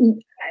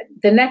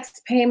 The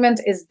next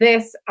payment is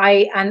this.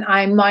 I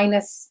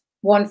minus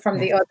one from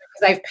the other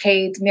because I've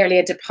paid nearly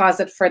a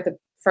deposit for the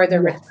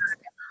return.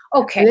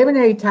 Okay.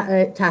 Preliminary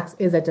tax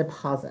is a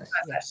deposit.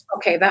 Yes.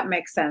 Okay, that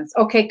makes sense.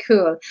 Okay,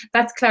 cool.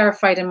 That's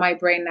clarified in my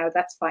brain now.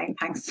 That's fine.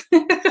 Thanks.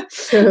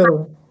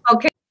 Cool.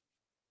 Okay.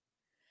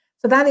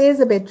 So that is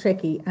a bit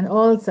tricky, and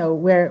also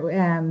where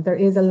there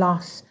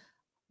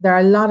are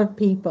a lot of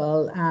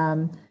people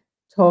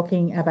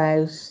talking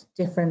about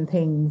different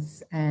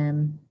things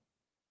to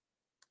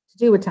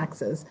do with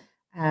taxes,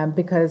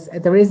 because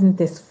there isn't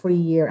this free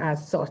year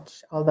as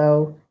such,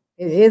 although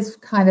it is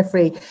kind of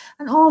free.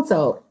 And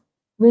also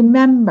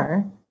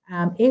remember,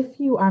 if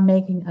you are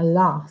making a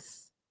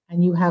loss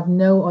and you have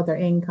no other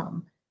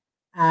income,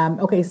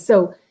 okay,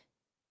 so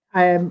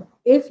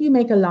if you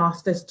make a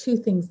loss, there's two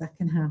things that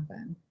can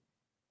happen.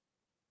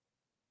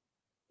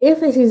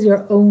 If it is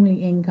your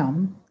only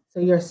income, so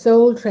your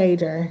sole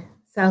trader,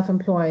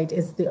 self-employed,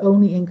 is the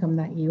only income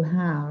that you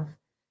have,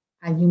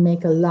 and you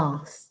make a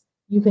loss,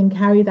 you can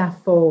carry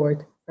that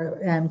forward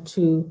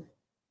to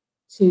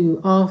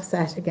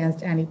offset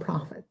against any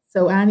profit.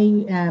 So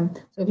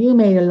so if you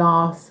made a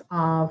loss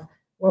of,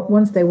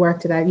 once they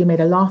worked it out, you made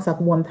a loss of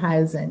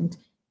 1,000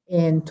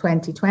 in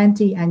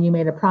 2020 and you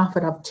made a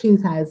profit of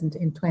 2,000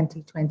 in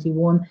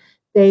 2021,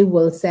 they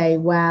will say,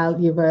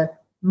 well, you've a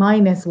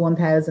minus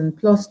 1,000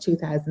 plus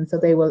 2,000, so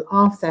they will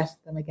offset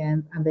them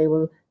again and they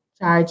will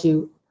charge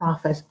you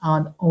profit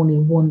on only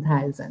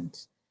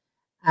 1,000.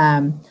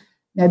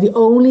 Now, the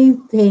only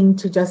thing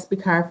to just be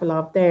careful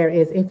of there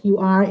is if you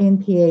are in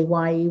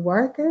PAYE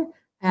worker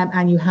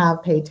and you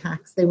have paid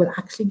tax, they will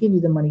actually give you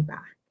the money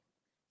back.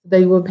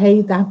 They will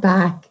pay that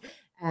back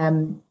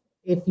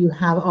if you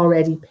have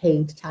already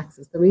paid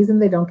taxes. The reason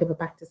they don't give it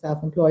back to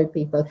self-employed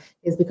people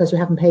is because you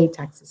haven't paid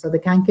taxes, so they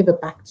can't give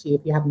it back to you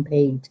if you haven't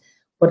paid.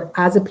 But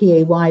as a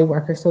PAYE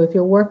worker, so if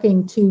you're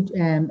working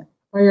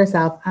for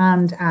yourself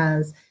and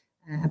as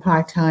a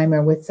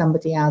part-timer with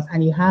somebody else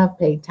and you have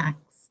paid tax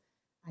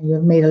and you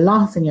have made a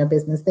loss in your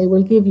business, they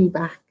will give you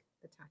back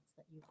the tax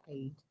that you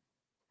paid.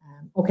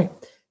 Okay,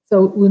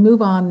 so we'll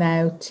move on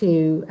now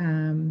to,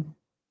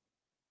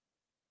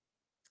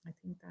 I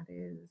think that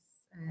is,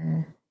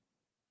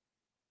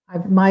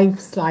 my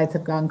slides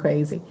have gone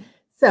crazy.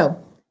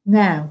 So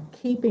now,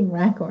 keeping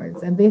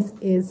records, and this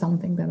is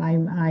something that I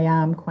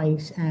am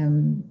quite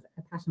passionate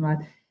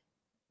about.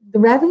 The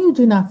revenue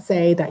do not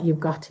say that you've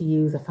got to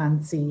use a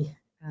fancy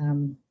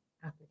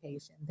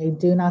application. They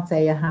do not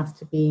say it has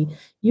to be.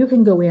 You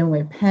can go in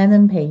with pen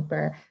and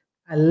paper,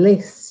 a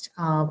list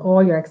of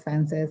all your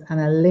expenses and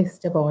a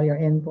list of all your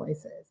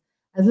invoices.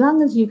 As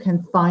long as you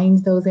can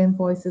find those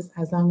invoices,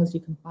 as long as you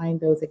can find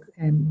those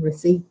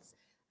receipts,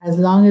 as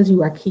long as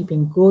you are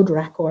keeping good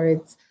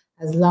records,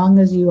 as long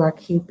as you are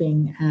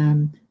keeping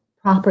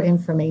proper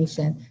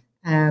information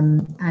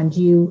and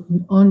you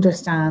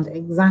understand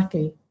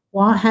exactly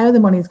how the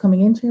money is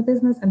coming into your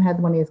business and how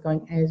the money is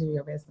going out of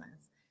your business,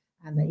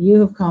 and that you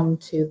have come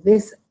to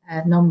this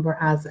number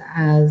as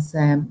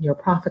your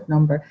profit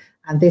number,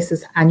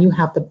 and you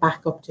have the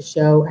backup to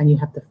show and you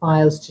have the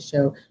files to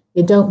show.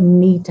 You don't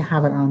need to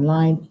have it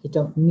online. You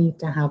don't need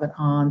to have it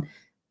on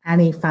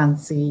any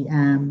fancy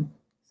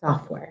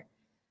software.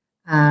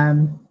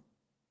 The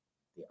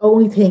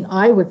only thing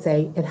I would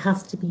say, it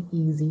has to be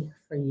easy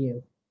for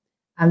you.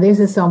 And this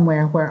is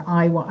somewhere where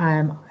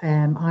I'm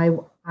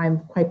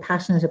quite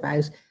passionate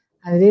about,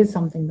 and it is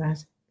something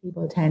that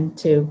people tend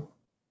to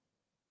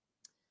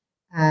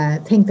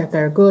think that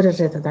they're good at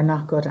it, that they're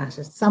not good at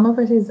it. Some of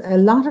it is, a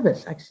lot of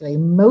it actually,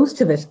 most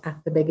of it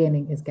at the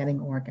beginning is getting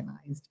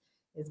organized.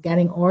 Is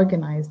getting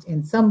organized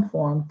in some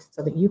form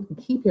so that you can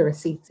keep your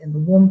receipts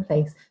in one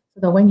place, so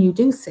that when you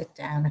do sit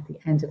down at the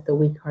end of the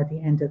week or the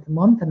end of the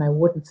month, and I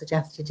wouldn't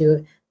suggest you do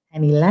it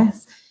any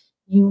less,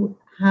 you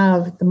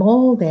have them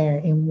all there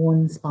in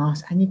one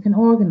spot and you can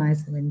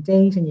organize them in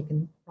date, and you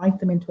can write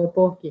them into a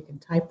book, you can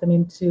type them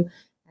into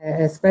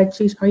a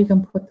spreadsheet, or you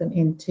can put them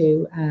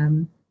into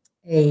an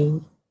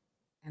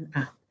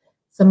app.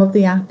 Some of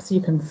the apps you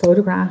can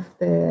photograph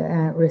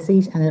the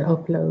receipt and it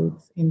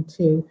uploads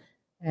into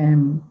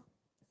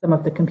some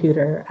of the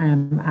computer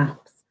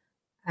apps,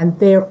 and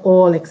they're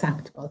all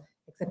acceptable,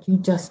 except you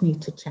just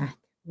need to check.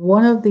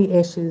 One of the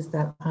issues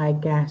that I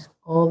get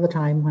all the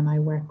time when I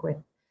work with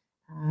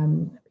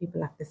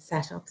people at the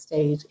setup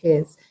stage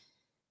is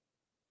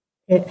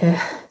the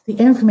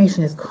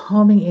information is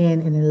coming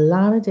in a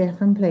lot of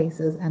different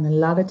places and a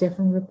lot of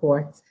different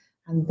reports,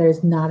 and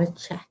there's not a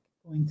check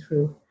going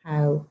through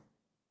how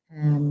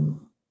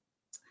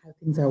how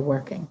things are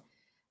working.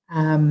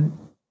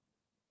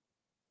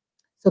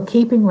 So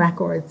keeping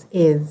records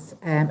is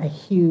a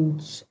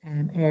huge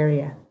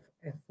area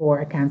for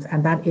accounts,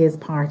 and that is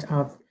part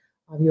of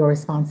your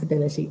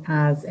responsibility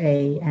as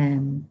a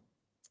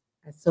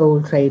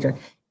sole trader,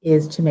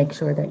 is to make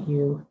sure that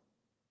you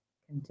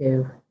can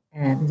do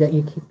that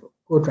you keep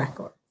good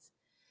records.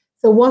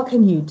 So what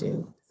can you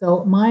do?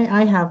 So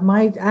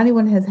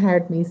anyone has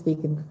heard me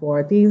speaking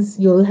before,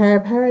 you'll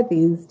have heard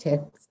these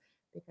tips,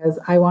 because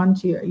I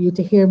want you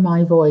to hear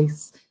my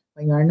voice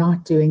when you're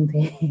not doing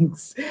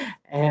things,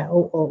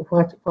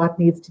 what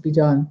needs to be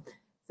done.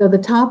 So the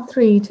top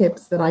 3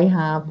 tips that I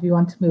have, if you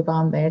want to move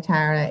on there,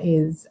 Tara,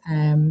 is you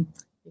can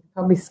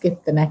probably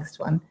skip the next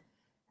one.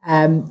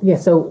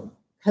 So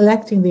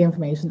collecting the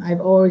information, I've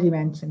already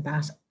mentioned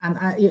that, and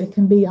it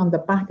can be on the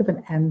back of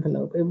an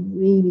envelope. It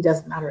really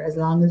doesn't matter, as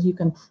long as you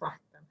can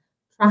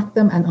track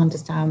them and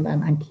understand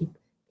them and keep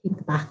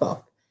the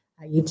backup.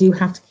 You do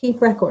have to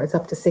keep records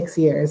up to 6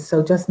 years,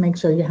 so just make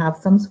sure you have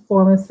some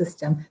form of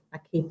system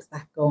that keeps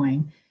that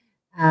going.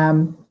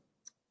 And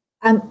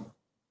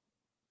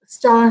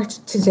start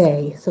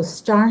today. So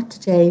start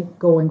today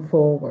going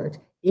forward.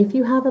 If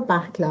you have a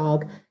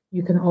backlog,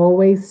 you can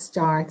always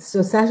start.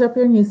 So set up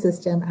your new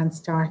system and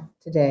start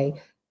today.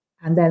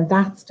 And then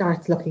that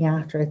starts looking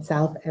after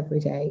itself every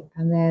day.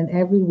 And then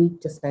every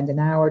week, just spend an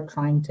hour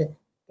trying to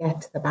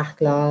get to the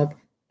backlog,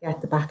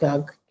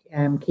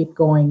 keep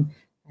going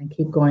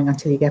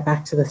until you get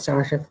back to the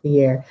start of the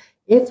year.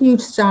 If you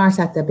start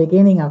at the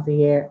beginning of the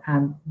year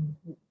and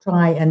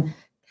try and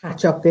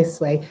catch up this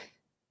way,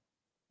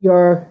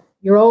 you're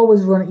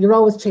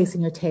always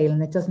chasing your tail,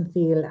 and it doesn't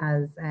feel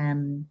as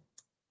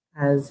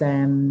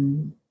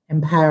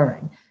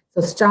empowering.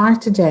 So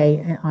start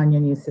today on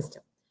your new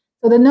system.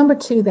 So the number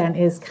 2 then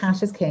is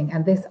cash is king,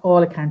 and this,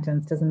 all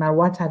accountants, doesn't matter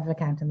what type of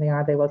accountant they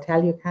are, they will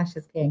tell you cash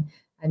is king,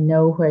 and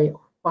know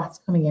what's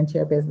coming into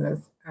your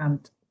business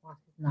and what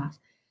is not.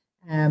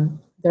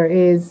 There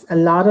is a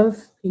lot of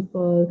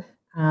people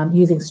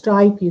using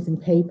Stripe, using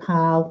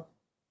PayPal,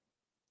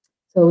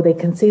 so they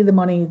can see the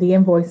money, the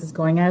invoices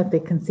going out, they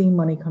can see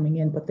money coming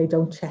in, but they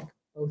don't check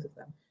both of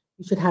them.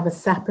 You should have a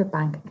separate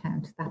bank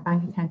account. That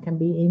bank account can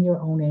be in your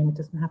own name. It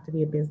doesn't have to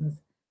be a business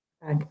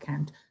bank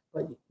account,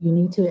 but you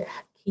need to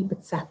keep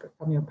it separate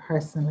from your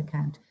personal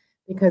account,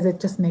 because it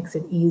just makes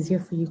it easier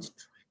for you to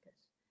track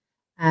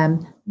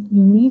it.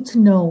 You need to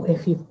know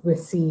if you've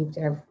received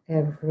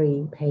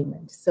every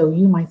payment. So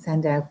you might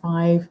send out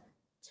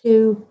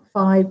 2,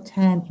 5,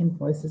 10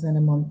 invoices in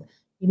a month.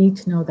 You need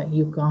to know that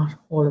you've got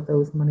all of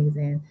those monies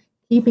in.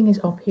 Keeping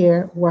it up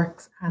here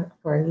works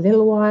for a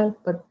little while,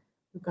 but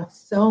we've got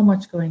so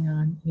much going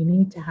on. You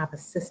need to have a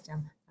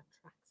system that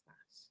tracks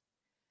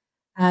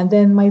that. And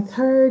then my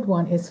 3rd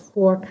one is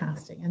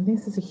forecasting, and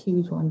this is a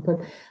huge one, but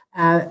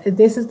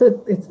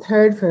it's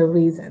 3rd for a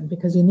reason,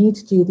 because you need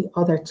to do the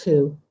other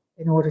 2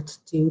 in order to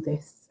do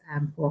this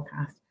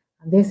forecast.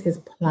 And this is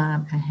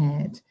plan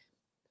ahead.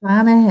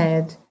 Plan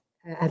ahead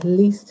at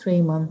least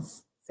 3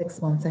 months,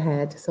 6 months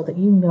ahead, so that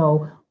you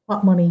know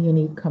what money you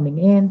need coming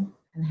in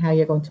and how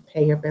you're going to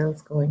pay your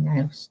bills going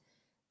out.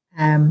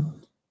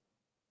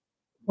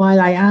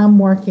 While I am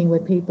working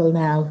with people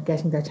now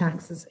getting their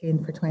taxes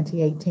in for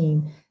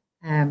 2018,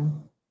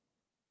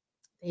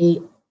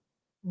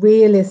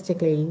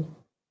 realistically,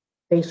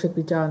 they should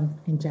be done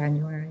in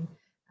January.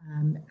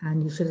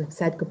 And you should have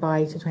said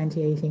goodbye to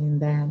 2018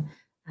 then,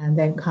 and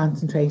then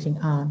concentrating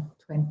on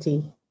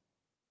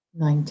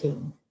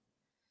 2019.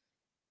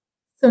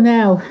 So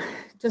now,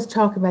 just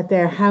talk about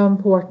there, how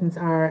important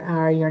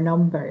are your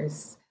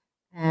numbers?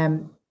 I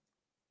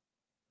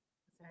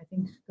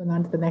think going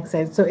on to the next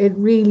slide. So it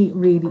really,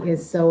 really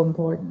is so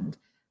important.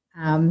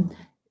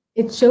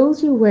 It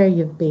shows you where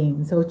you've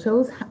been. So it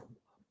shows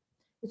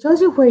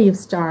you where you've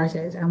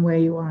started and where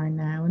you are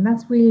now. And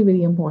that's really,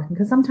 really important,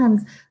 because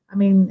sometimes, I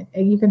mean,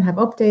 you can have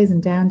up days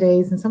and down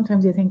days, and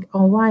sometimes you think,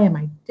 oh, why am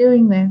I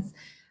doing this?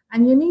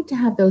 And you need to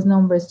have those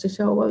numbers to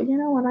show, well, you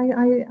know what,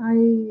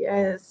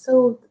 I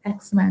sold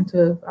X amount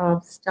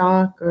of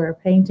stock or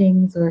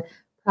paintings or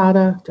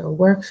product or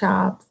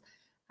workshops.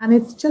 And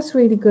it's just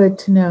really good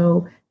to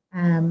know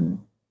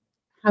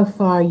how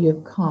far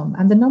you've come.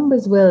 And the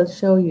numbers will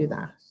show you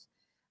that.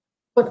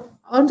 But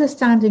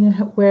understanding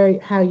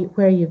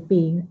where you've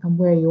been and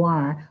where you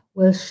are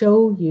will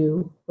show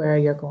you where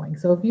you're going.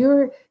 So if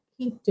you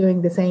keep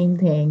doing the same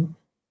thing,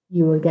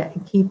 you will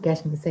keep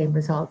getting the same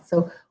results.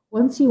 So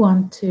once you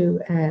want to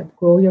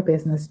grow your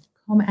business,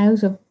 come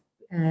out of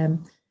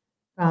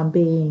from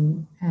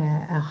being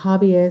a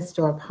hobbyist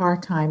or a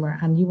part-timer,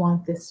 and you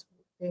want this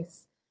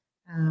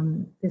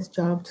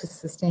job to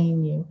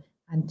sustain you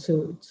and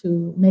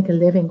to make a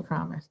living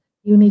from it,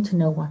 you need to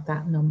know what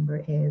that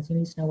number is. You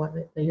need to know what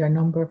your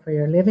number for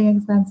your living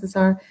expenses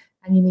are,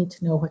 and you need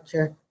to know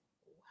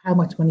how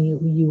much money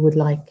you would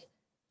like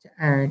to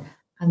earn.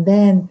 And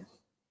then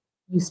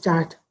you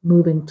start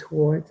moving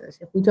towards it.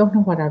 If we don't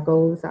know what our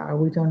goals are,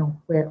 we don't know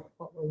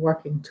what we're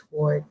working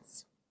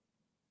towards.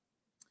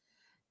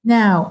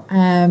 Now,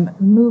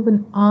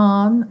 moving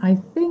on, I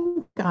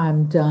think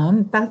I'm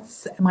done.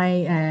 That's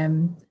my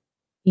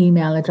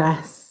email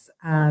address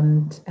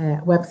and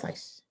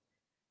website.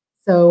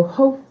 So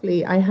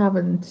hopefully I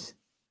haven't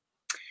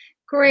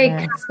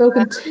Great.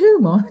 spoken too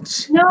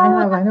much. I No,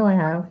 have, I know I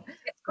have. it's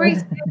But great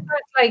to get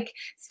that, like,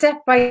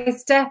 step by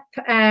step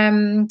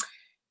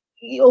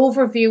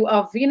overview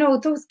of, you know,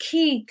 those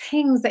key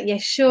things that you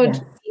should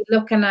yes, be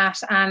looking at.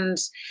 And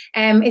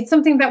it's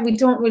something that we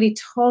don't really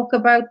talk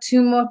about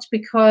too much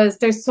because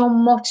there's so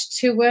much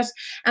to it.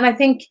 And I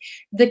think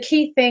the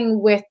key thing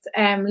with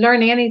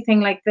learning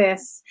anything like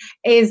this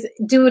is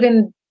do it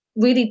in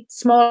really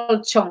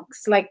small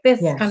chunks, like this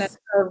kind of yes,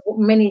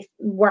 mini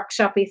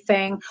workshopy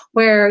thing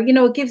where, you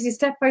know, it gives you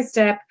step by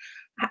step,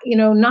 you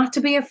know, not to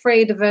be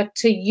afraid of it,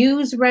 to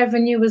use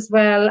revenue as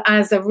well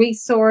as a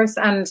resource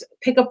and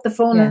pick up the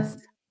phone. yes,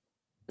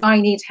 I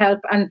need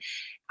help. And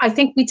I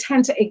think we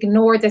tend to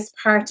ignore this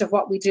part of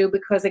what we do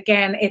because,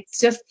 again, it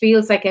just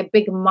feels like a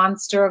big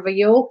monster of a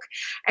yoke.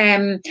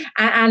 And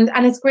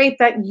it's great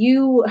that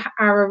you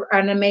are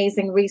an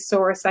amazing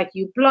resource. Like,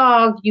 you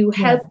blog, you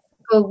help yes,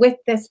 people with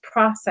this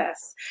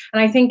process,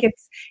 and I think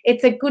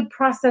it's a good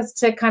process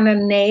to kind of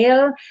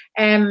nail.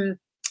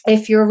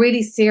 If you're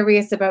really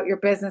serious about your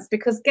business,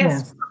 because guess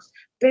yes, what?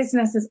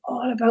 Business is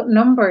all about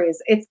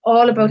numbers. It's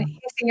all about mm,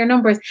 hitting your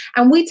numbers.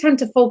 And we tend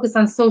to focus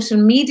on social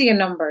media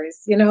numbers,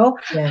 you know,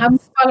 how many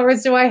yes.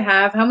 followers do I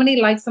have? How many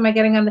likes am I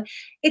getting on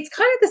it's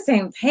kind of the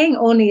same thing,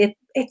 only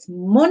it's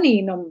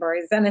money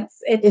numbers, and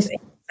it's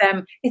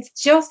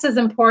just as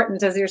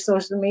important as your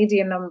social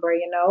media number,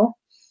 you know.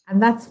 And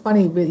that's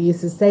funny you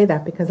used to say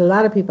that because a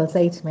lot of people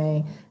say to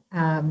me,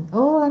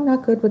 oh, I'm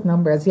not good with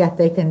numbers, yet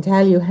they can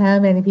tell you how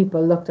many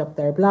people looked up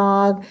their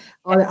blog.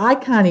 Or I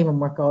can't even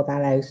work all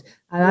that out.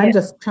 And Yeah. I'm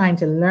just trying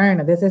to learn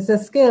it. This is a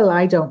skill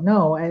I don't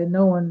know.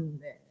 No one,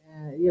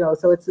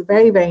 so it's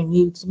very, very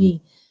new to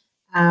me.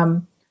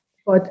 Um,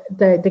 but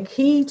the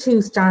key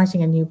to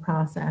starting a new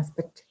process,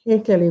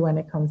 particularly when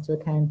it comes to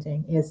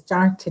accounting, is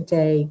start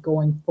today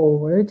going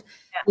forward.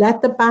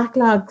 Let the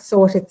backlog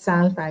sort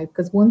itself out,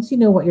 because once you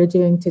know what you're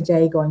doing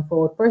today going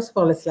forward, first of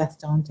all, it's less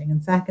daunting.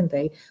 And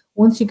secondly,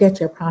 once you get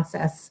your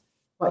process,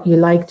 what you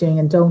like doing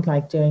and don't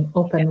like doing,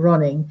 up and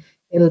running,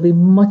 it'll be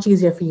much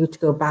easier for you to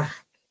go back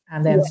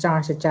and then Yeah.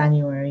 start at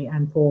January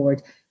and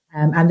forward.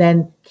 And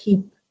then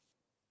keep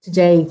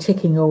today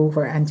ticking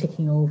over and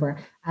ticking over,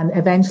 and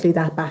eventually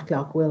that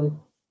backlog will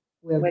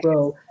With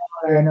grow. You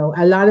smaller. know,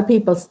 a lot of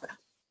people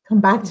come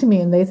back to me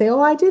and they say,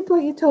 oh, I did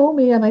what you told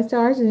me and I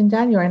started in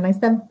January and I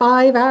spent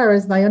 5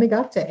 hours and I only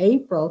got to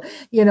April,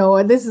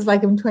 and this is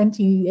like in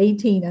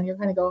 2018, and you're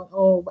kind of going,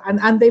 oh,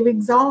 and they've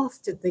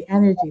exhausted the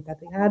energy that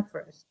they had for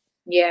it.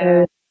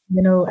 Yeah.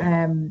 So,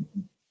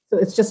 so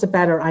it's just a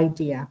better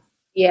idea.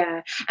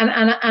 Yeah. And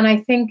I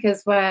think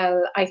as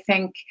well, I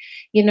think,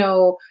 you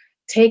know,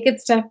 take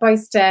it step by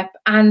step.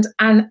 And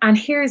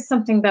here's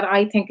something that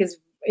I think is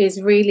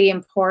really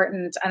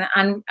important,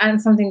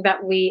 and something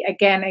that we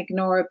again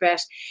ignore a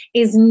bit,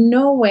 is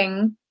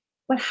knowing,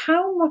 well,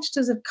 how much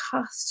does it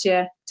cost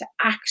you to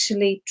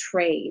actually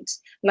trade?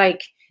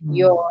 Like, Mm.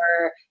 your,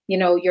 you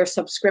know, your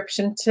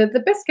subscription to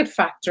the biscuit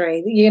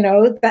factory, you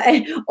know,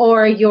 that,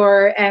 or you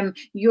know,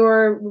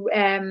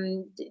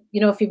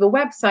 if you have a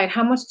website,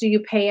 how much do you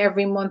pay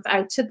every month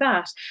out to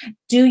that?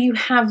 Do you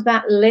have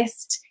that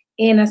list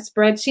in a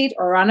spreadsheet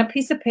or on a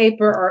piece of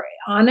paper or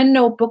on a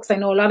notebook? I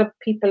know a lot of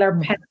people are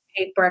pen and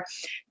paper.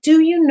 Do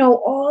you know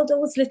all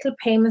those little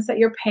payments that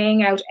you're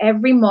paying out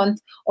every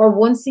month or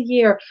once a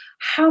year?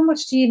 How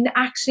much do you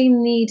actually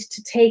need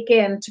to take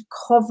in to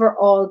cover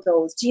all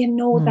those? Do you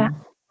know that?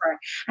 Mm.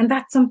 And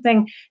that's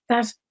something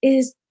that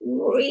is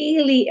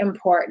really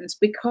important,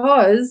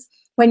 because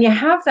when you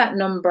have that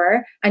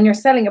number and you're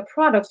selling a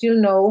product, you'll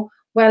know,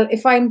 well,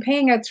 if I'm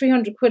paying out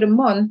 300 quid a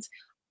month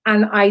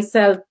and I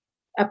sell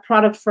a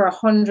product for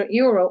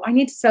 €100, I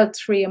need to sell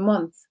 3 a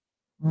month.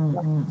 Mm,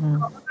 mm,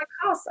 mm.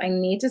 Costs, I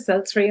need to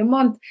sell 3 a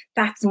month.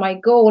 That's my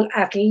goal,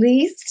 at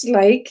least.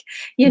 Like,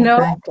 you know,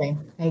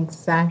 Exactly.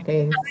 It's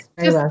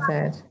very just well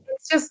said.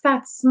 it's just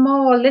that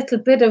small little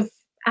bit of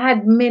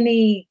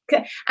admin.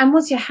 And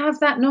once you have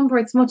that number,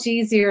 it's much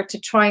easier to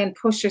try and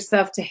push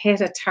yourself to hit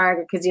a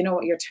target, because you know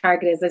what your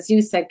target is. As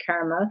you said,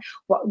 Carmel,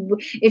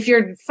 if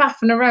you're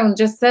faffing around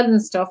just selling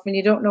stuff and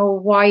you don't know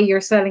why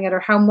you're selling it or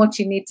how much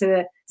you need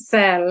to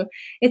sell,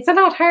 it's a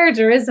lot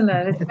harder, isn't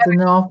it? It's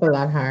an awful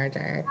lot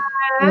harder.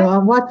 Better.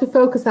 And what you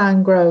focus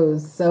on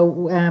grows.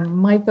 So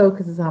my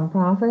focus is on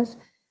profit.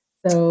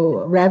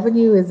 So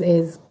revenue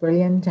is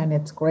brilliant and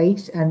it's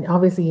great. And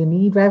obviously you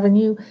need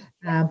revenue.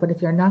 But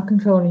if you're not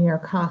controlling your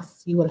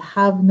costs, you will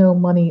have no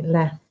money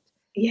left.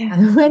 Yeah.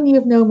 And when you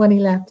have no money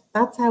left,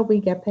 that's how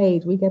we get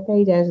paid. We get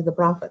paid out of the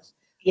profit.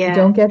 We Yeah.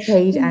 don't get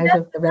paid out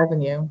of the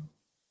revenue.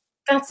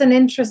 That's an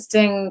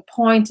interesting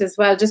point as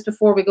well. Just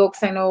before we go,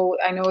 because I know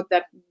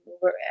that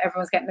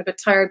everyone's getting a bit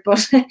tired,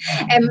 but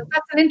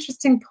that's an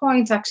interesting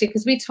point, actually,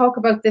 because we talk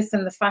about this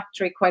in the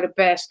factory quite a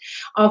bit,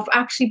 of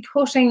actually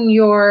putting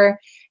your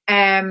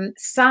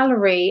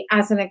salary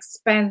as an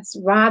expense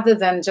rather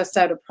than just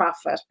out of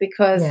profit,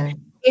 because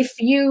if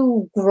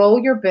you grow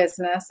your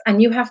business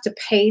and you have to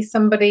pay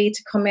somebody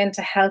to come in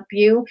to help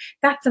you,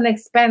 that's an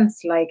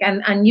expense, like,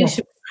 and you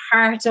should be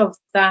part of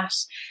that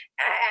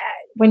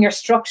when you're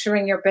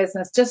structuring your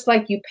business, just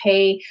like you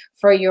pay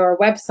for your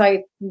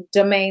website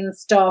domain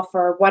stuff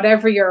or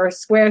whatever, your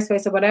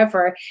Squarespace or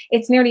whatever.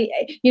 It's nearly,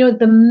 you know,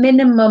 the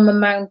minimum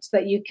amount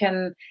that you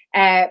can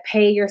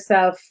pay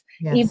yourself.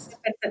 Even if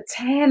it's a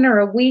 10 or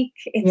a week,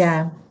 it's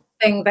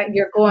something that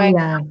you're going,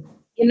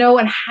 you know,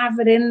 and have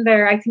it in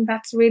there. I think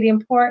that's really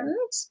important.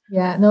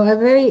 Yeah, no, a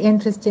very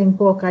interesting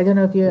book. I don't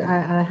know if you,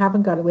 I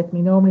haven't got it with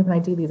me. Normally when I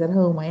do these at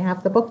home, I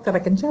have the book that I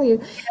can show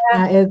you.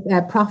 Is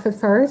Profit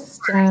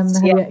First.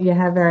 You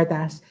have heard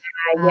that.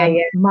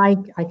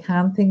 Mike, I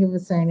can't think of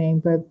his surname,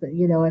 but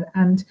you know,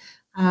 and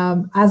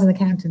as an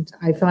accountant,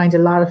 I find a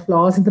lot of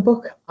flaws in the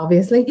book,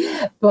 obviously.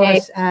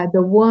 But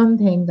the one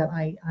thing that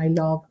I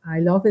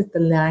love is the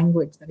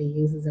language that he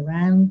uses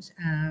around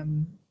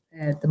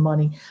the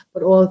money,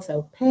 but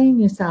also paying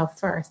yourself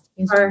first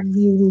is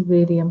really,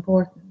 really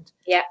important.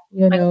 Yeah,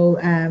 you know,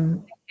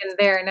 in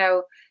there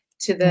now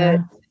to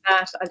the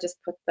that I'll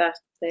just put that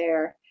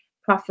there.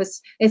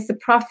 Profits. It's the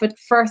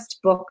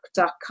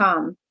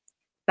profitfirstbook.com.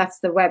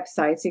 That's the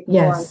website. So you can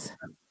go on.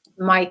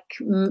 Mike,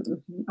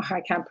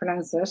 I can't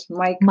pronounce it.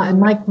 Mike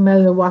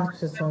Miller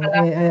Watterson.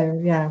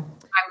 I'm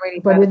really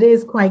but it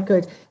is quite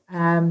good.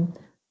 And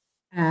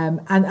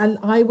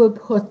I will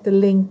put the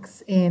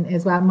links in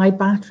as well. My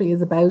battery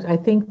is about, I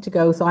think, to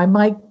go, so I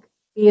might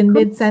be in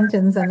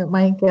mid-sentence and it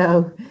might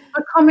go.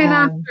 I'll come in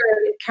after,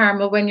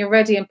 Carmel, when you're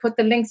ready, and put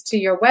the links to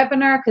your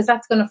webinar, because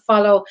that's going to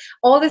follow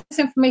all this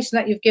information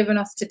that you've given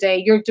us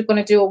today. You're going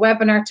to do a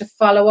webinar to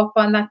follow up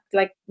on that,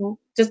 like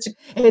just to...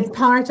 It's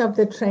part of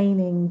the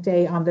training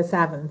day on the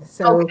 7th.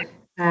 So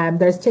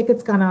there's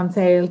tickets gone on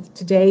sale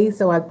today,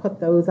 so I'll put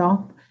those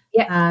up.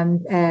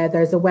 And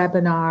there's a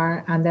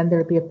webinar, and then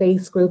there'll be a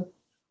base group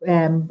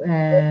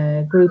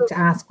to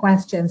ask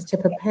questions to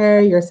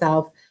prepare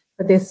yourself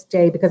for this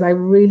day, because I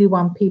really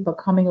want people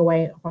coming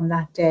away from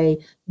that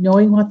day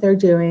knowing what they're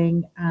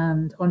doing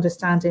and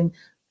understanding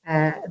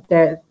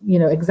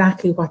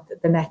exactly what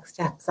the next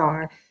steps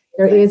are.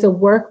 There is a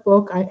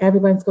workbook.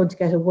 Everyone's going to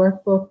get a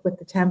workbook with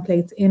the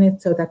templates in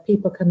it so that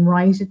people can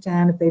write it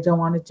down if they don't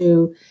want to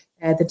do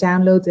the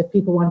downloads. If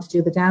people want to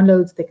do the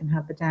downloads, they can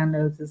have the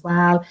downloads as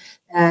well.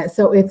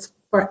 So it's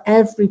for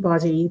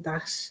everybody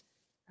that,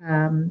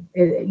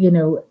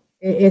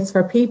 it's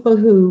for people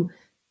who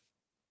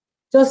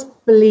just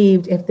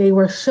believed if they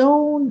were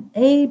shown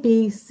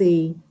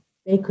ABC,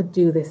 they could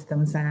do this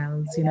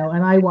themselves, and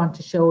I want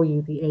to show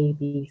you the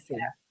ABC.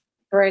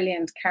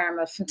 Brilliant,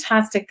 Carmel.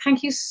 Fantastic.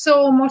 Thank you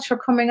so much for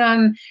coming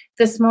on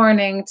this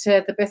morning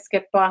to the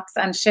Biscuit Box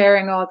and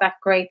sharing all that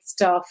great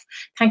stuff.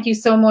 Thank you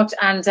so much.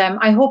 And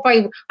I hope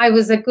I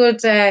was a good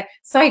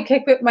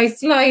sidekick with my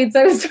slides.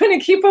 I was trying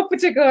to keep up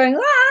with you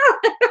going,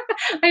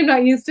 I'm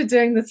not used to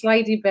doing the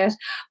slidey bit,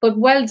 but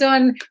well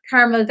done,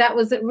 Carmel. That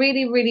was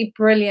really, really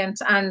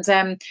brilliant. And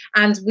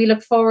we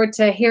look forward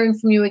to hearing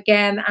from you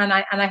again. And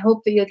I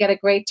hope that you'll get a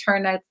great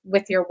turnout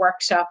with your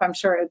workshop. I'm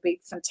sure it'll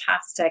be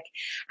fantastic.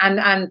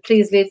 And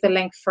please leave the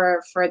link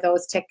for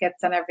those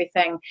tickets and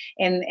everything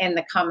in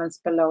the comments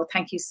below.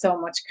 Thank you so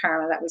much,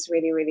 Carmel. That was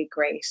really, really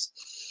great.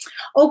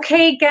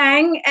 Okay,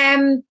 gang.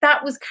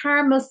 That was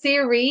Carmel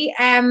Seery.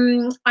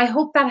 I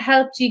hope that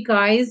helped you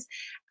guys.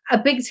 A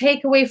big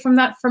takeaway from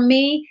that for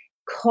me: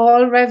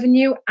 call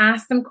revenue,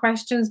 ask them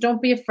questions,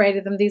 don't be afraid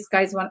of them. These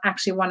guys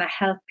actually want to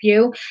help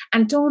you,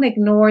 and don't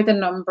ignore the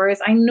numbers.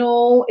 I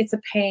know it's a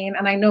pain,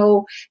 and I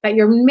know that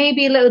you're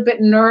maybe a little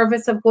bit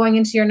nervous of going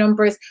into your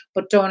numbers,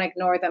 but don't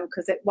ignore them,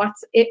 because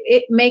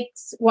it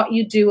makes what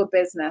you do a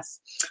business.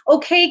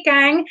 Okay,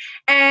 gang,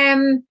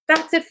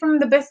 that's it from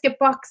the Biscuit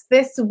Box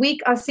this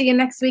week. I'll see you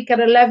next week at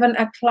 11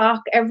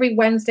 o'clock every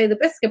Wednesday. The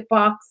Biscuit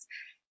Box.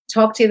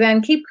 Talk to you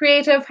then. Keep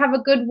creative. Have a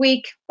good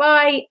week.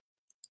 Bye.